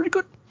 pretty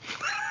good.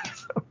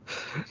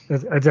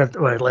 That's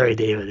Larry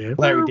David. Yeah.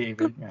 Larry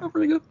David. Yeah.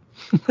 Pretty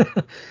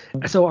good.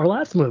 So our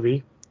last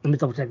movie, let me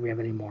double check if we have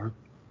any more.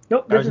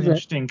 Nope. That was an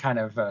interesting kind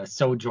of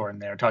sojourn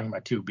there, talking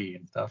about 2B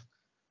and stuff.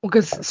 Well,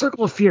 because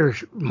Circle of Fear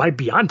might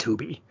be on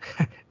Tubi.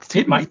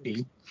 It might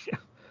be.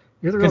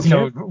 Because,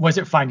 was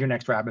it Find Your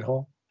Next Rabbit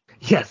Hole?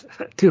 Yes,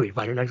 Tubi,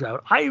 Find Your Next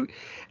Rabbit Hole.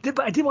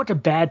 I did watch a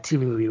bad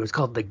Tubi movie. It was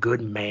called The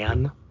Good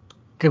Man.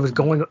 It was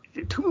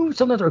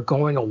sometimes are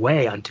going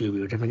away on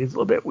Tubi, which I think is a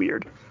little bit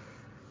weird.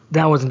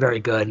 That wasn't very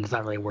good, and it's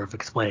not really worth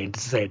explaining to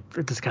say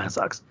it just kind of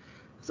sucks.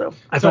 So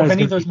if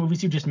any of those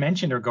movies you just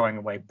mentioned are going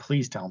away,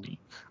 please tell me.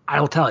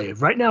 I'll tell you.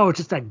 Right now, it's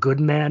just that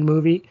Good Man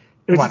movie.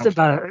 It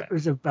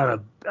was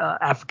about a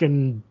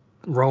African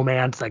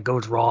romance that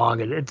goes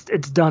wrong, and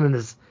it's done in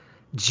this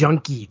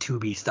junky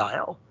Tubi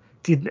style.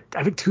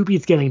 I think Tubi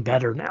is getting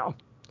better now.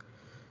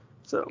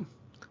 So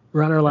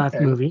we're on our last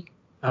movie,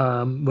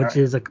 which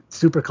is a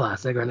super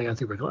classic. I think a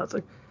super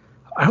classic.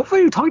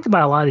 Hopefully, we talked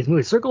about a lot of these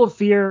movies. Circle of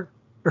Fear.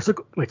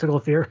 Circle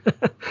of Fear.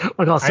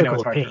 I call it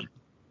Circle of Pain.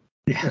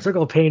 Yeah.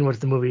 Circle of Pain was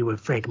the movie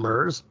with Frank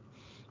Murs.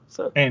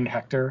 And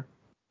Hector.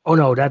 Oh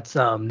no, that's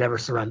Never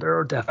Surrender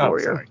or Death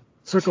Warrior. Sorry.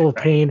 Circle of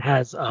Pain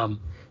has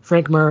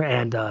Frank Murs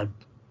and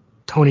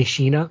Tony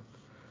Sheena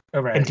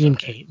and Dean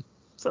Cain.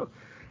 So,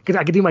 because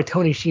I could do my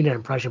Tony Sheena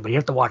impression, but you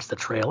have to watch the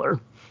trailer.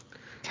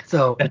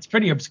 So that's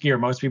pretty obscure.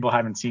 Most people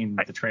haven't seen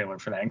the trailer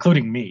for that,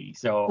 including me.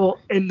 So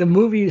in the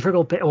movie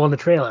Circle of Pain, in the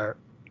trailer,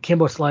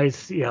 Kimbo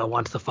Slice,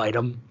 wants to fight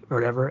him or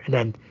whatever, and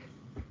then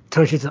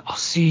Tony Sheena says, "I'll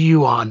see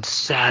you on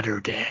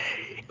Saturday."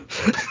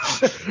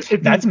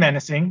 That's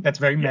menacing. That's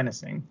very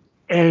menacing.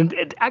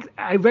 And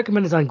I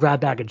recommend it's on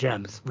Grab Bag of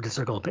Gems with the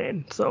Circle of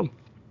Pain. So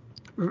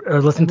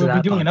listen to that.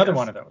 We'll be doing another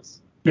one of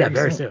those.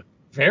 Very soon.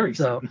 Very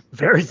soon.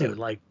 Very soon,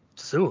 like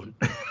soon.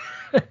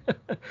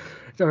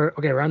 So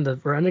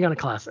we're ending on a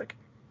classic,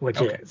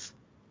 which is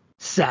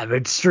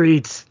Savage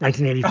Streets,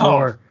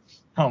 1984.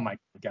 Oh my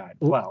God!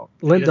 Wow.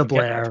 Linda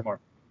Blair,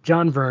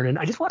 John Vernon.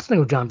 I just watched something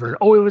with John Vernon.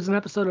 Oh, it was an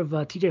episode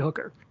of T.J.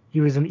 Hooker.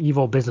 He was an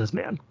evil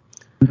businessman.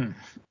 Mm-hmm.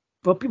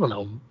 But people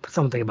know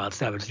something about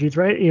Savage Streets,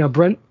 right?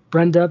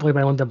 Brenda, played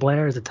by Linda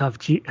Blair, is a tough,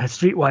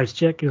 streetwise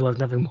chick who loves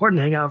nothing more than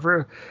hang out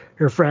for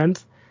her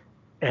friends.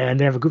 And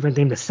they have a group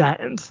named the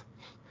Satins.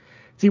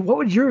 See, what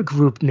would your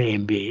group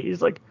name be?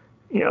 It's like,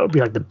 it'd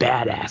be like the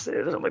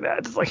Badasses or something like that.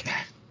 It's like,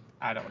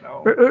 I don't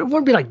know. Or it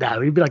wouldn't be like that. It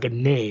would be like a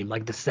name,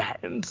 like the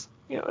Satins.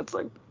 It's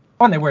like.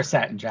 Oh, and they wear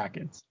satin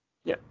jackets.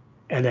 Yeah.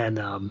 And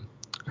then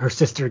her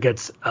sister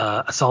gets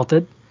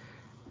assaulted.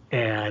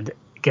 And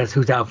guess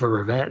who's out for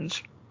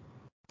revenge?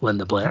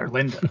 Linda Blair.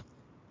 Linda.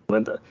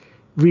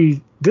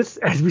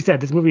 As we said,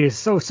 this movie is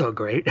so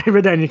great. I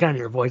read that in kind of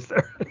your voice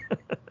there.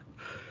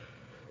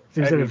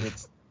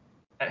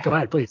 Go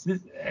ahead, please.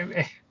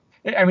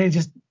 I mean,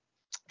 just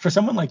for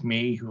someone like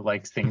me who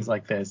likes things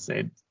like this,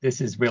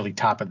 this is really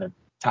top of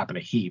the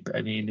heap.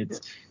 I mean, it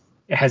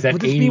has that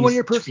 80s feel. Would this be one of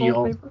your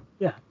personal favorite?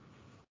 Yeah.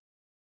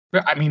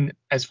 I mean,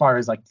 as far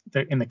as like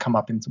in the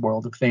Comeuppance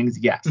world of things,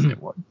 yes,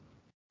 it would.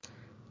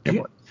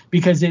 It would,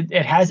 because it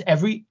has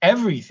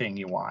everything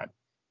you want.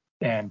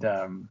 And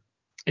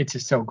it's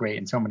just so great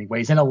in so many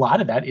ways. And a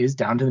lot of that is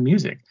down to the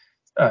music,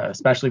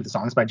 especially the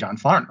songs by John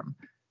Farnham.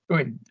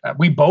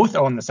 We both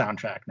own the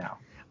soundtrack now.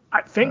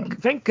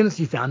 Thank goodness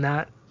you found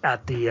that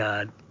at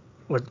the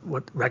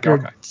what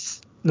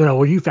records? No,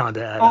 well, you found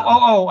it at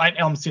at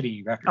Elm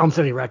City Records. Elm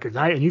City Records.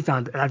 I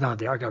found it at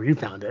the archive. You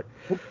found it.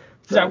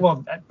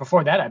 Well,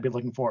 before that, I'd been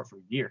looking for it for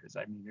years.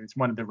 I mean, it was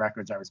one of the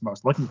records I was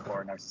most looking for,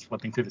 and I was just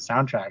flipping through the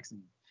soundtracks,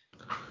 and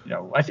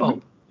I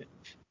think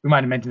we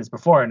might have mentioned this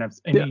before, and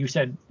you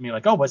said to me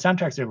like, "Oh, what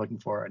soundtracks are you looking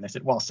for?" And I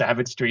said, "Well,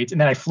 Savage Streets," and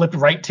then I flipped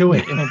right to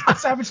it, and then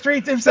Savage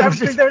Streets, and Savage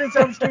Streets, and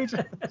Savage Streets,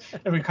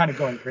 and we're kind of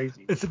going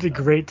crazy. It's such a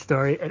great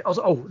story, and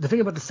also, the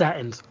thing about the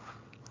Satins,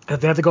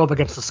 they have to go up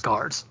against the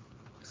Scars,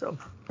 so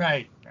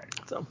right.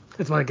 So I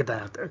just want to get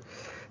that out there.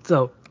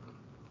 So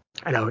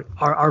I know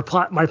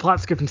my plot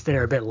scripting today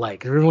are a bit light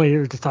because we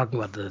were just talking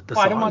about the songs.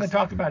 I don't want to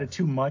talk about it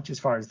too much as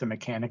far as the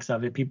mechanics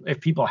of it.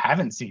 If people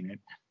haven't seen it,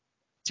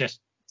 just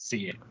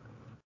see it.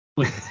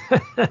 But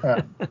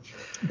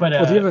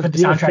the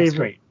soundtrack's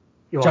great.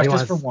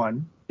 Justice for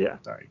One. Yeah.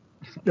 Sorry.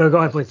 No, go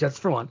ahead, please. Justice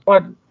for One.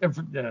 But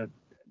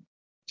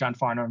John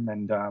Farnham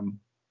and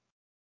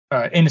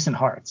Innocent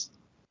Hearts.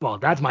 Well,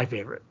 that's my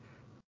favorite.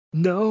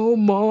 No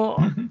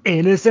more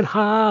innocent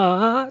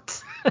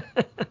hearts.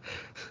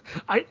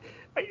 I,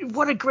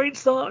 what a great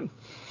song.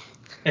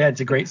 Yeah,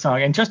 it's a great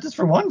song. And Justice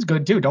for One's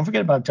good, too. Don't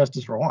forget about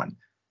Justice for One.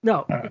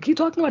 No, keep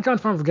talking about John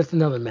Farnham for just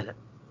another minute.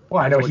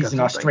 Well, I know he's an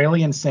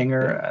Australian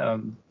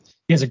singer.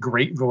 He has a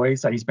great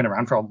voice. He's been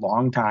around for a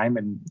long time.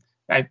 And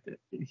I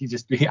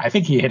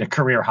think he hit a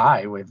career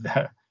high with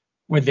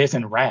this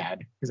and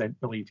Rad, because I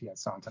believe he has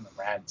songs on the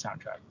Rad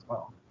soundtrack as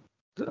well.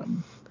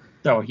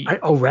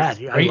 Rad.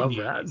 Yeah, I love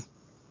Rad.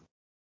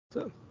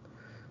 So.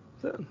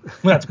 Well,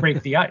 that's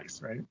Break the Ice,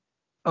 right?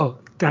 Oh,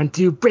 time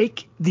to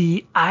break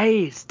the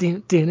ice.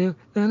 Standing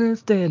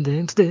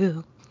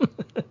still.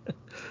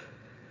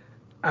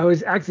 I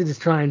was actually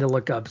just trying to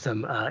look up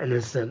some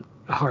Innocent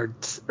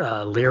Hearts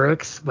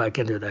lyrics, but I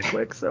can't do it that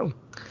quick. So,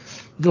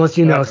 unless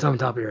you know some on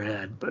top of your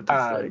head, but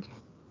just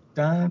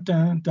dun,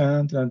 dun,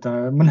 dun, dun,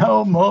 dun.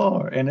 No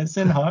more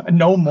innocent hearts.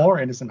 No more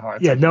innocent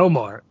hearts. Yeah, no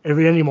more. Are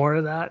we any more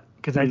of that?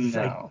 Because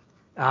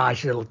I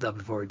should have looked up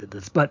before we did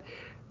this, but.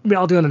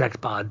 I'll do it on the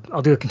next pod.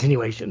 I'll do a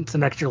continuation,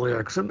 some extra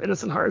lyrics from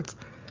Innocent Hearts.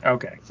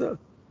 Okay. So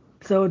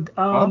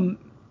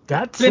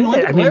that's it.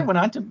 Linda Blair went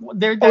on to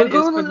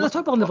let's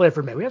talk about Linda Blair for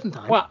a minute. We have some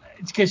time. Well,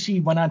 it's because she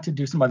went on to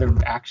do some other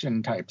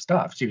action type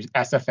stuff. She was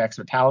SFX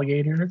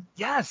Retaliator.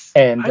 Yes.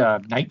 And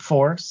Night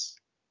Force.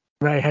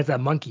 Right, has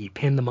that monkey,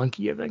 Pin the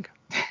Monkey, I think.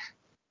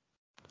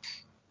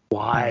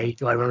 Why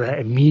do I remember that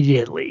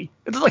immediately?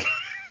 It's like.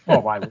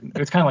 Well, why wouldn't? It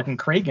was kind of like when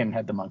Kragen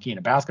had the monkey in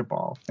a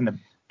basketball in the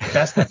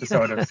best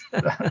episode of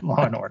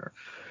Law and Order.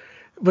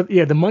 But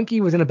yeah, the monkey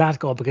was in a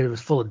basketball because it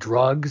was full of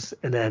drugs,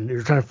 and then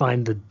you're trying to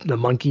find the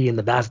monkey in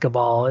the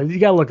basketball. You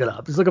gotta look it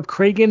up. Just look up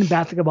Kragen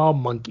basketball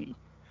monkey.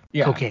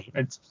 Yeah, cocaine.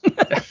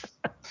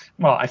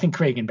 Well, I think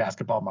Kragen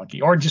basketball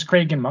monkey, or just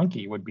Kragen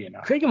monkey would be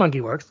enough. Kragen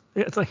monkey works.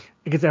 It's like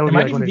I guess that would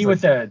might even be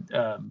with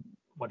the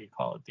what do you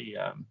call it? The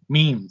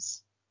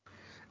memes.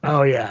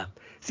 Oh yeah.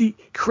 See,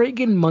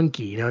 Kragen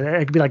monkey.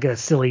 It could be like a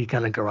silly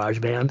kind of garage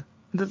band.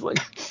 Just like.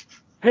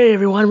 Hey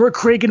everyone, we're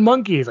Kragen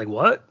Monkey. It's like,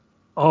 what?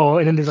 Oh,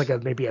 and then there's like a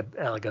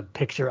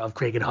picture of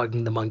Kragen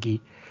hugging the monkey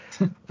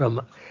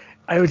from.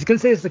 I was gonna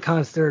say it's the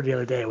concert the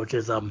other day, which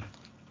is when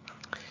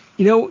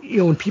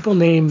people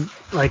name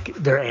like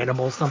their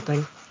animals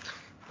something,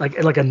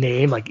 like a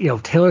name, like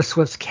Taylor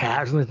Swift's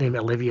cat or something's named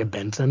Olivia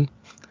Benson.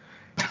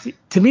 See,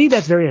 to me,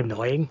 that's very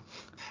annoying.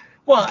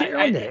 Well,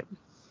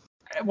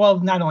 well,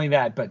 not only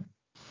that, but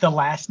the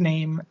last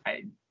name,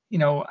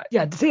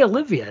 Yeah, to say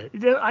Olivia,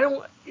 I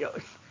don't.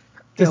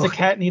 Does the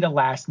cat need a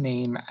last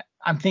name?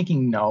 I'm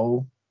thinking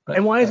no. But,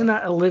 and why isn't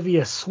that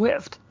Olivia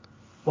Swift?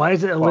 Why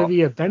is it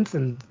Olivia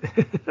Benson?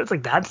 It's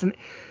like that's an.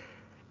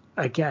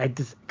 I can't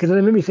because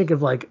it made me think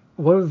of like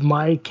what if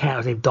my cat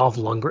was named Dolph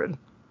Lundgren?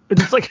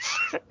 It's just like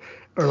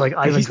or like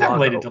Ivan. He's not Drago.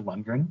 related to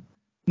Lundgren.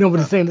 No, but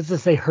let's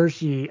just say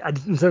Hershey.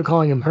 Instead of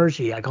calling him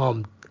Hershey, I call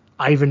him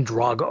Ivan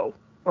Drago.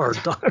 Or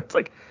it's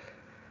like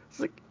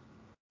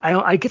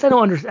I guess I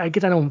don't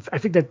understand. I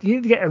think that you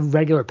need to get a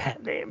regular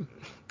pet name.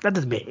 That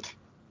is me.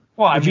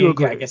 Well, I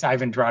guess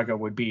Ivan Drago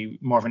would be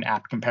more of an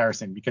apt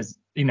comparison because,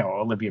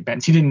 Olivia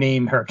Benson. She didn't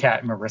name her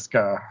cat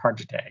Mariska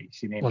Hargitay.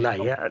 She named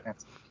not yet.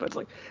 But it's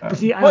like,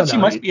 see, I don't know. She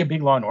must be a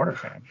big Law and Order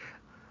fan.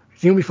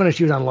 It's gonna be fun if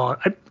she was on Law.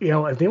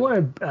 If they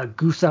want to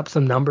goose up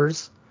some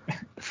numbers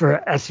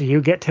for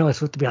SVU, get Taylor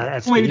Swift to be on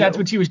SVU. Well, maybe that's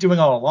what she was doing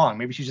all along.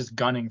 Maybe she's just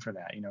gunning for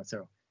that,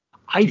 So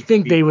I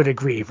think they would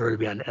agree for her to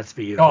be on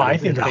SVU. Oh, I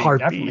think they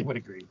definitely would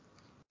agree.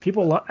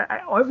 People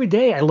every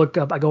day I look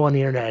up, I go on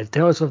the internet,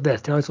 Taylor Swift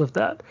this, Taylor Swift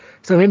that.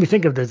 So it made me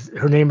think of this.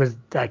 Her name is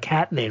that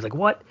cat name. Like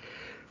what?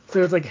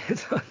 So it's like,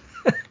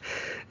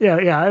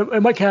 yeah.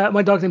 My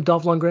dog's named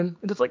Dolph Lundgren.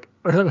 And it's like,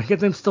 or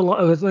his name's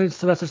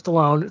Sylvester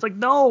Stallone. It's like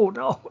no,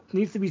 it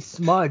needs to be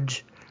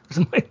Smudge.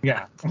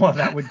 Yeah. Well,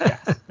 that would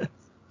yes.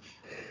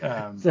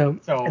 So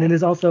and then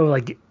there's also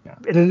like,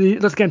 and then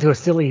let's get into a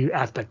silly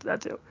aspect of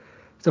that too.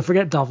 So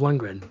forget Dolph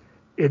Lundgren.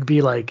 It'd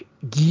be like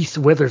Geese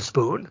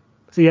Witherspoon.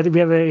 So you have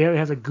to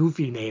have a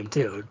goofy name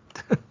too.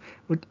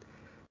 Do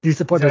you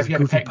support those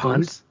goofy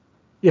puns? Goose?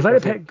 If I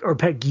had a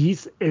pet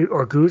geese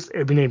or goose,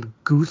 it'd be named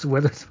Goose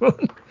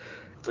Witherspoon.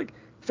 It's like,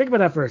 think about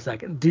that for a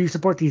second. Do you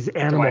support these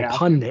animal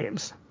pun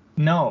names?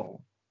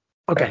 No.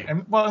 Okay.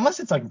 Well,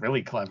 unless it's like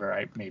really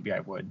clever, maybe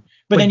I would.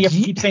 But then you have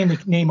to keep saying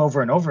the name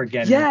over and over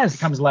again. Yes. And it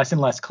becomes less and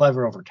less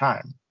clever over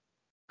time.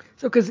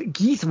 So because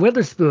Geese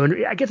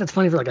Witherspoon, I guess that's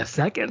funny for like a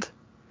second.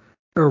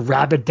 Or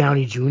Rabbit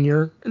Downey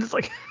Jr. And it's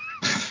like,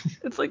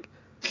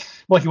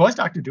 Well, he was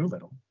Dr.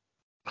 Doolittle.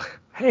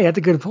 Hey, that's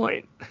a good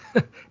point.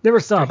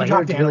 Never saw him. He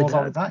talked to animals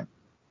all the time.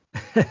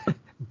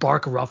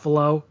 Bark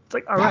Ruffalo. It's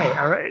like, all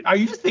right. Are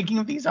you just thinking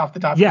of these off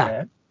the top of your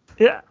head?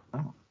 Yeah.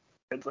 Oh.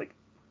 It's like,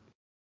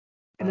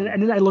 and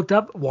then I looked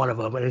up one of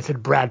them and it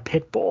said Brad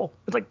Pitbull.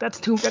 It's like that's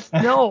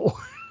no.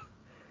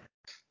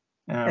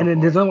 And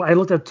then I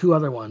looked up two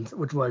other ones,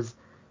 which was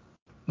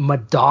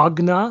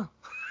Madogna.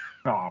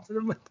 Oh,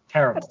 terrible.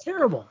 That's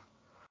terrible.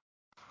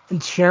 And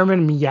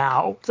Chairman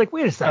Meow. It's like,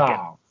 wait a second.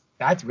 Oh,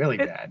 that's really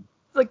bad.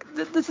 Like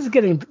this is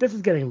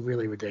getting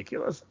really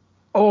ridiculous.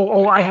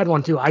 Oh, I had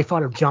one too. I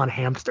thought of John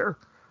Hamster,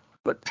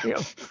 but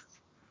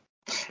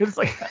It's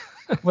like.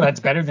 Well, that's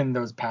better than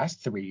those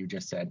past three you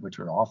just said, which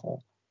were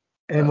awful.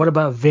 And what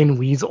about Vin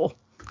Weasel?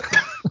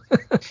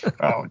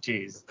 Oh,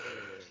 jeez.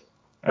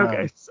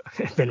 Okay,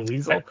 Vin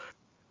Weasel.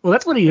 Well,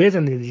 that's what he is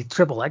in the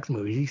Triple X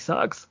movies. He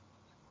sucks.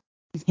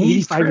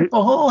 He's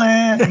Triple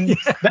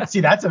X.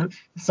 That's a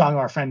song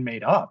our friend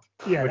made up.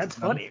 Yeah, that's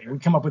funny. We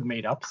come up with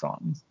made up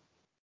songs.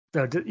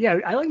 So yeah,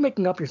 I like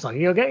making up your song.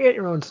 Get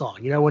your own song.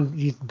 When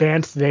these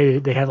bands today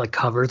they have like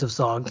covers of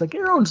songs, like get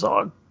your own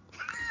song.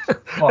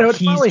 Well,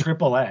 he's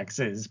Triple X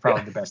is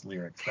probably the best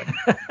lyrics.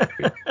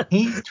 But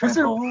he's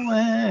Triple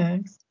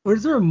X.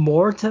 Was there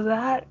more to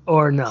that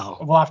or no?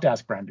 We'll have to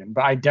ask Brendan,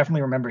 but I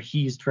definitely remember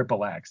he's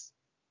Triple X.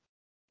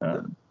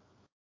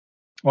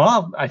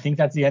 Well, I think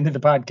that's the end of the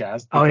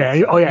podcast.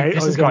 Because,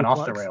 this has gone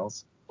off the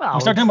rails. Well,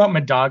 we started talking about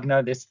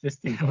Madogna. This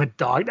thing.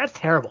 Madogna, that's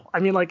terrible. I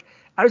mean, like,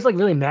 I was like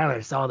really mad when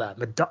I saw that.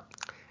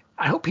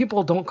 I hope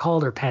people don't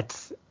call their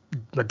pets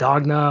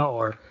Madogna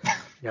or,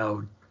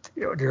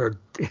 your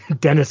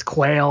Dennis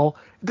Quail.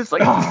 It's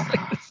like,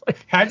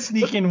 had to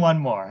sneak in one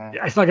more. Huh?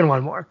 Yeah, I snuck in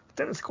one more.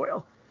 Dennis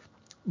Quail.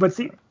 But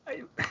see.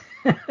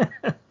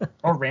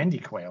 Or Randy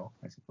Quail,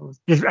 I suppose.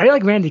 Yes, I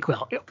like Randy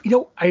Quail. I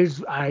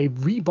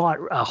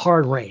rebought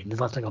Hard Rain. This is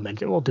the last thing I'll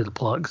mention. We'll do the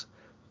plugs.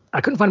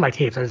 I couldn't find my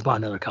tapes. I just bought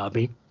another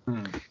copy.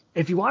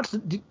 If you watched,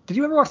 did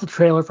you ever watch the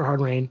trailer for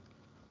Hard Rain?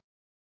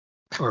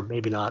 Or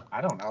maybe not.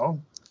 I don't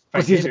know.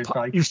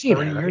 You've seen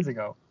 30 years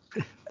ago.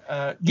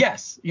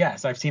 Yes,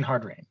 I've seen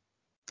Hard Rain.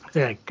 It's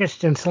like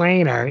Christian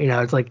Slater,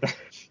 it's like,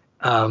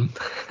 I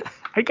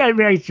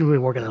should be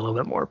working on it a little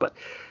bit more, but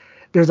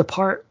there's a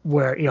part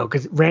where,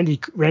 because Randy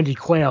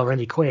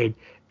Quaid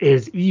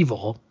is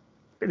evil.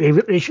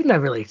 They shouldn't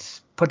have really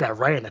put that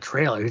right in the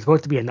trailer. He's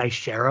supposed to be a nice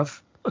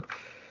sheriff.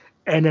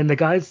 And then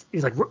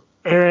he's like,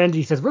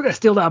 Randy says, we're going to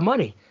steal that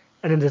money.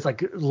 And then this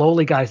like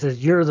lowly guy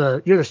says, you're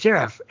the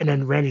sheriff. And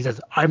then Randy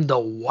says, I'm the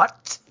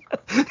what?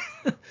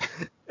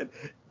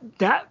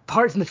 That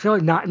part's in the trailer,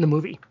 not in the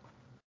movie.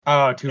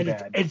 Oh, too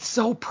bad. It's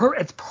so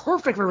it's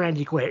perfect for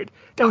Randy Quaid.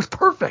 That was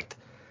perfect.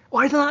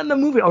 Why is it not in the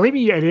movie? Or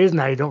maybe it is and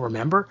I don't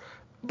remember.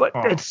 But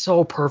it's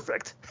so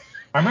perfect.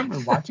 I remember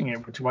watching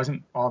it, which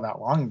wasn't all that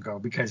long ago,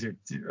 because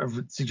it's a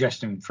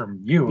suggestion from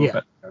you.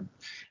 Yeah.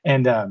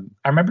 I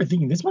remember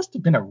thinking this must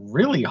have been a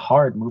really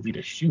hard movie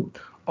to shoot.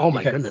 Oh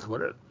my goodness,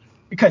 what it?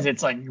 Because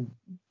it's like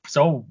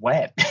so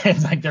wet.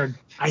 It's like they're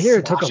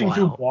sloshing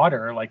through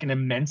water, like an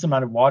immense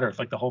amount of water. It's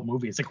like the whole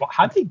movie. It's like, well,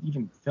 how did they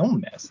even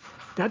film this?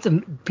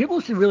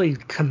 People should really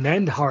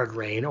commend Hard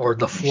Rain or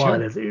The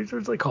Flood, as it's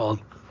usually called.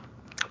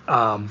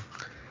 And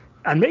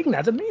making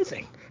that's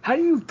amazing. How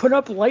do you put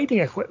up lighting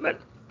equipment?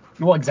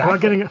 Well,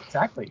 exactly.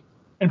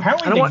 And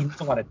apparently they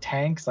used a lot of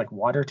tanks, like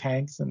water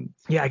tanks, and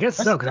yeah, I guess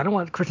so, because I don't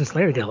want Christian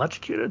Slater to get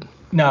electrocuted.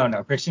 No,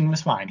 Christian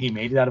was fine. He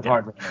made it out of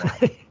Hard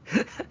Rain.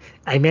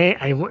 I made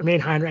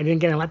Hard Rain. I didn't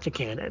get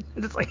electrocuted.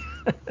 It's like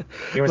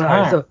it was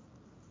hard.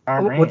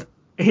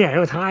 It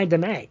was hard to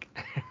make.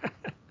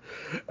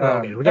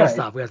 Okay, we gotta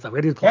stop. We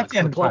gotta do the plugs. That's the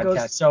end of the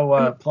podcast.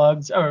 So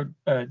plugs, or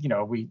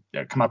we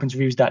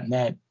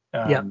Comeuppance.net.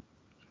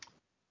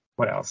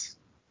 What else?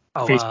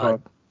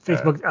 Facebook.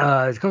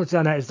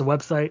 Comeuppance.net is the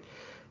website.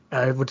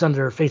 Which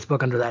under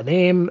Facebook under that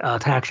name.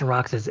 Taction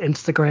Rocks is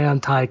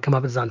Instagram. Ty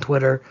Comeuppance is on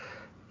Twitter.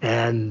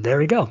 And there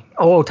we go.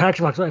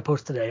 Taction Rocks, what I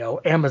post today.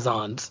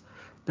 Amazons.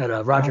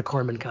 That Roger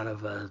Corman kind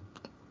of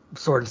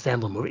sword and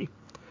sandal movie.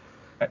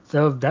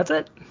 So that's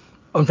it.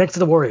 And thanks to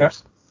the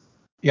Warriors.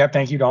 Yeah,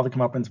 thank you to all the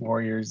Comeuppance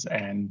Warriors.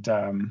 And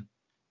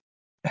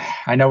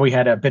I know we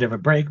had a bit of a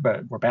break,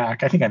 but we're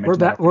back. I think I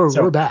mentioned that.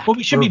 We're back. Well,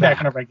 we should be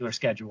back on a regular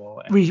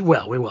schedule. We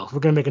will. We're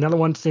going to make another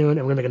one soon,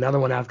 and we're going to make another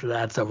one after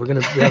that. So we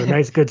have a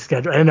nice, good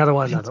schedule. And another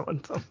one. So.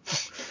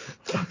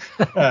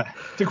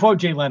 To quote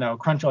Jay Leno,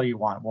 crunch all you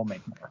want, we'll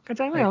make more. Crunch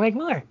all you want, we'll make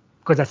more.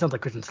 Because that sounds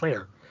like Christian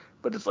Slater.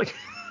 But it's like...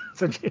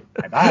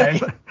 Bye-bye.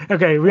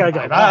 Okay, we got to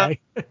go. Bye.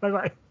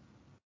 Bye-bye.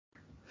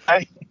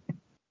 Bye.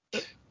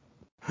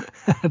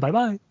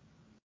 Bye-bye.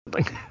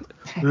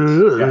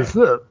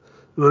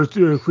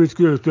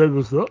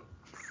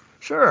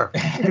 Sure.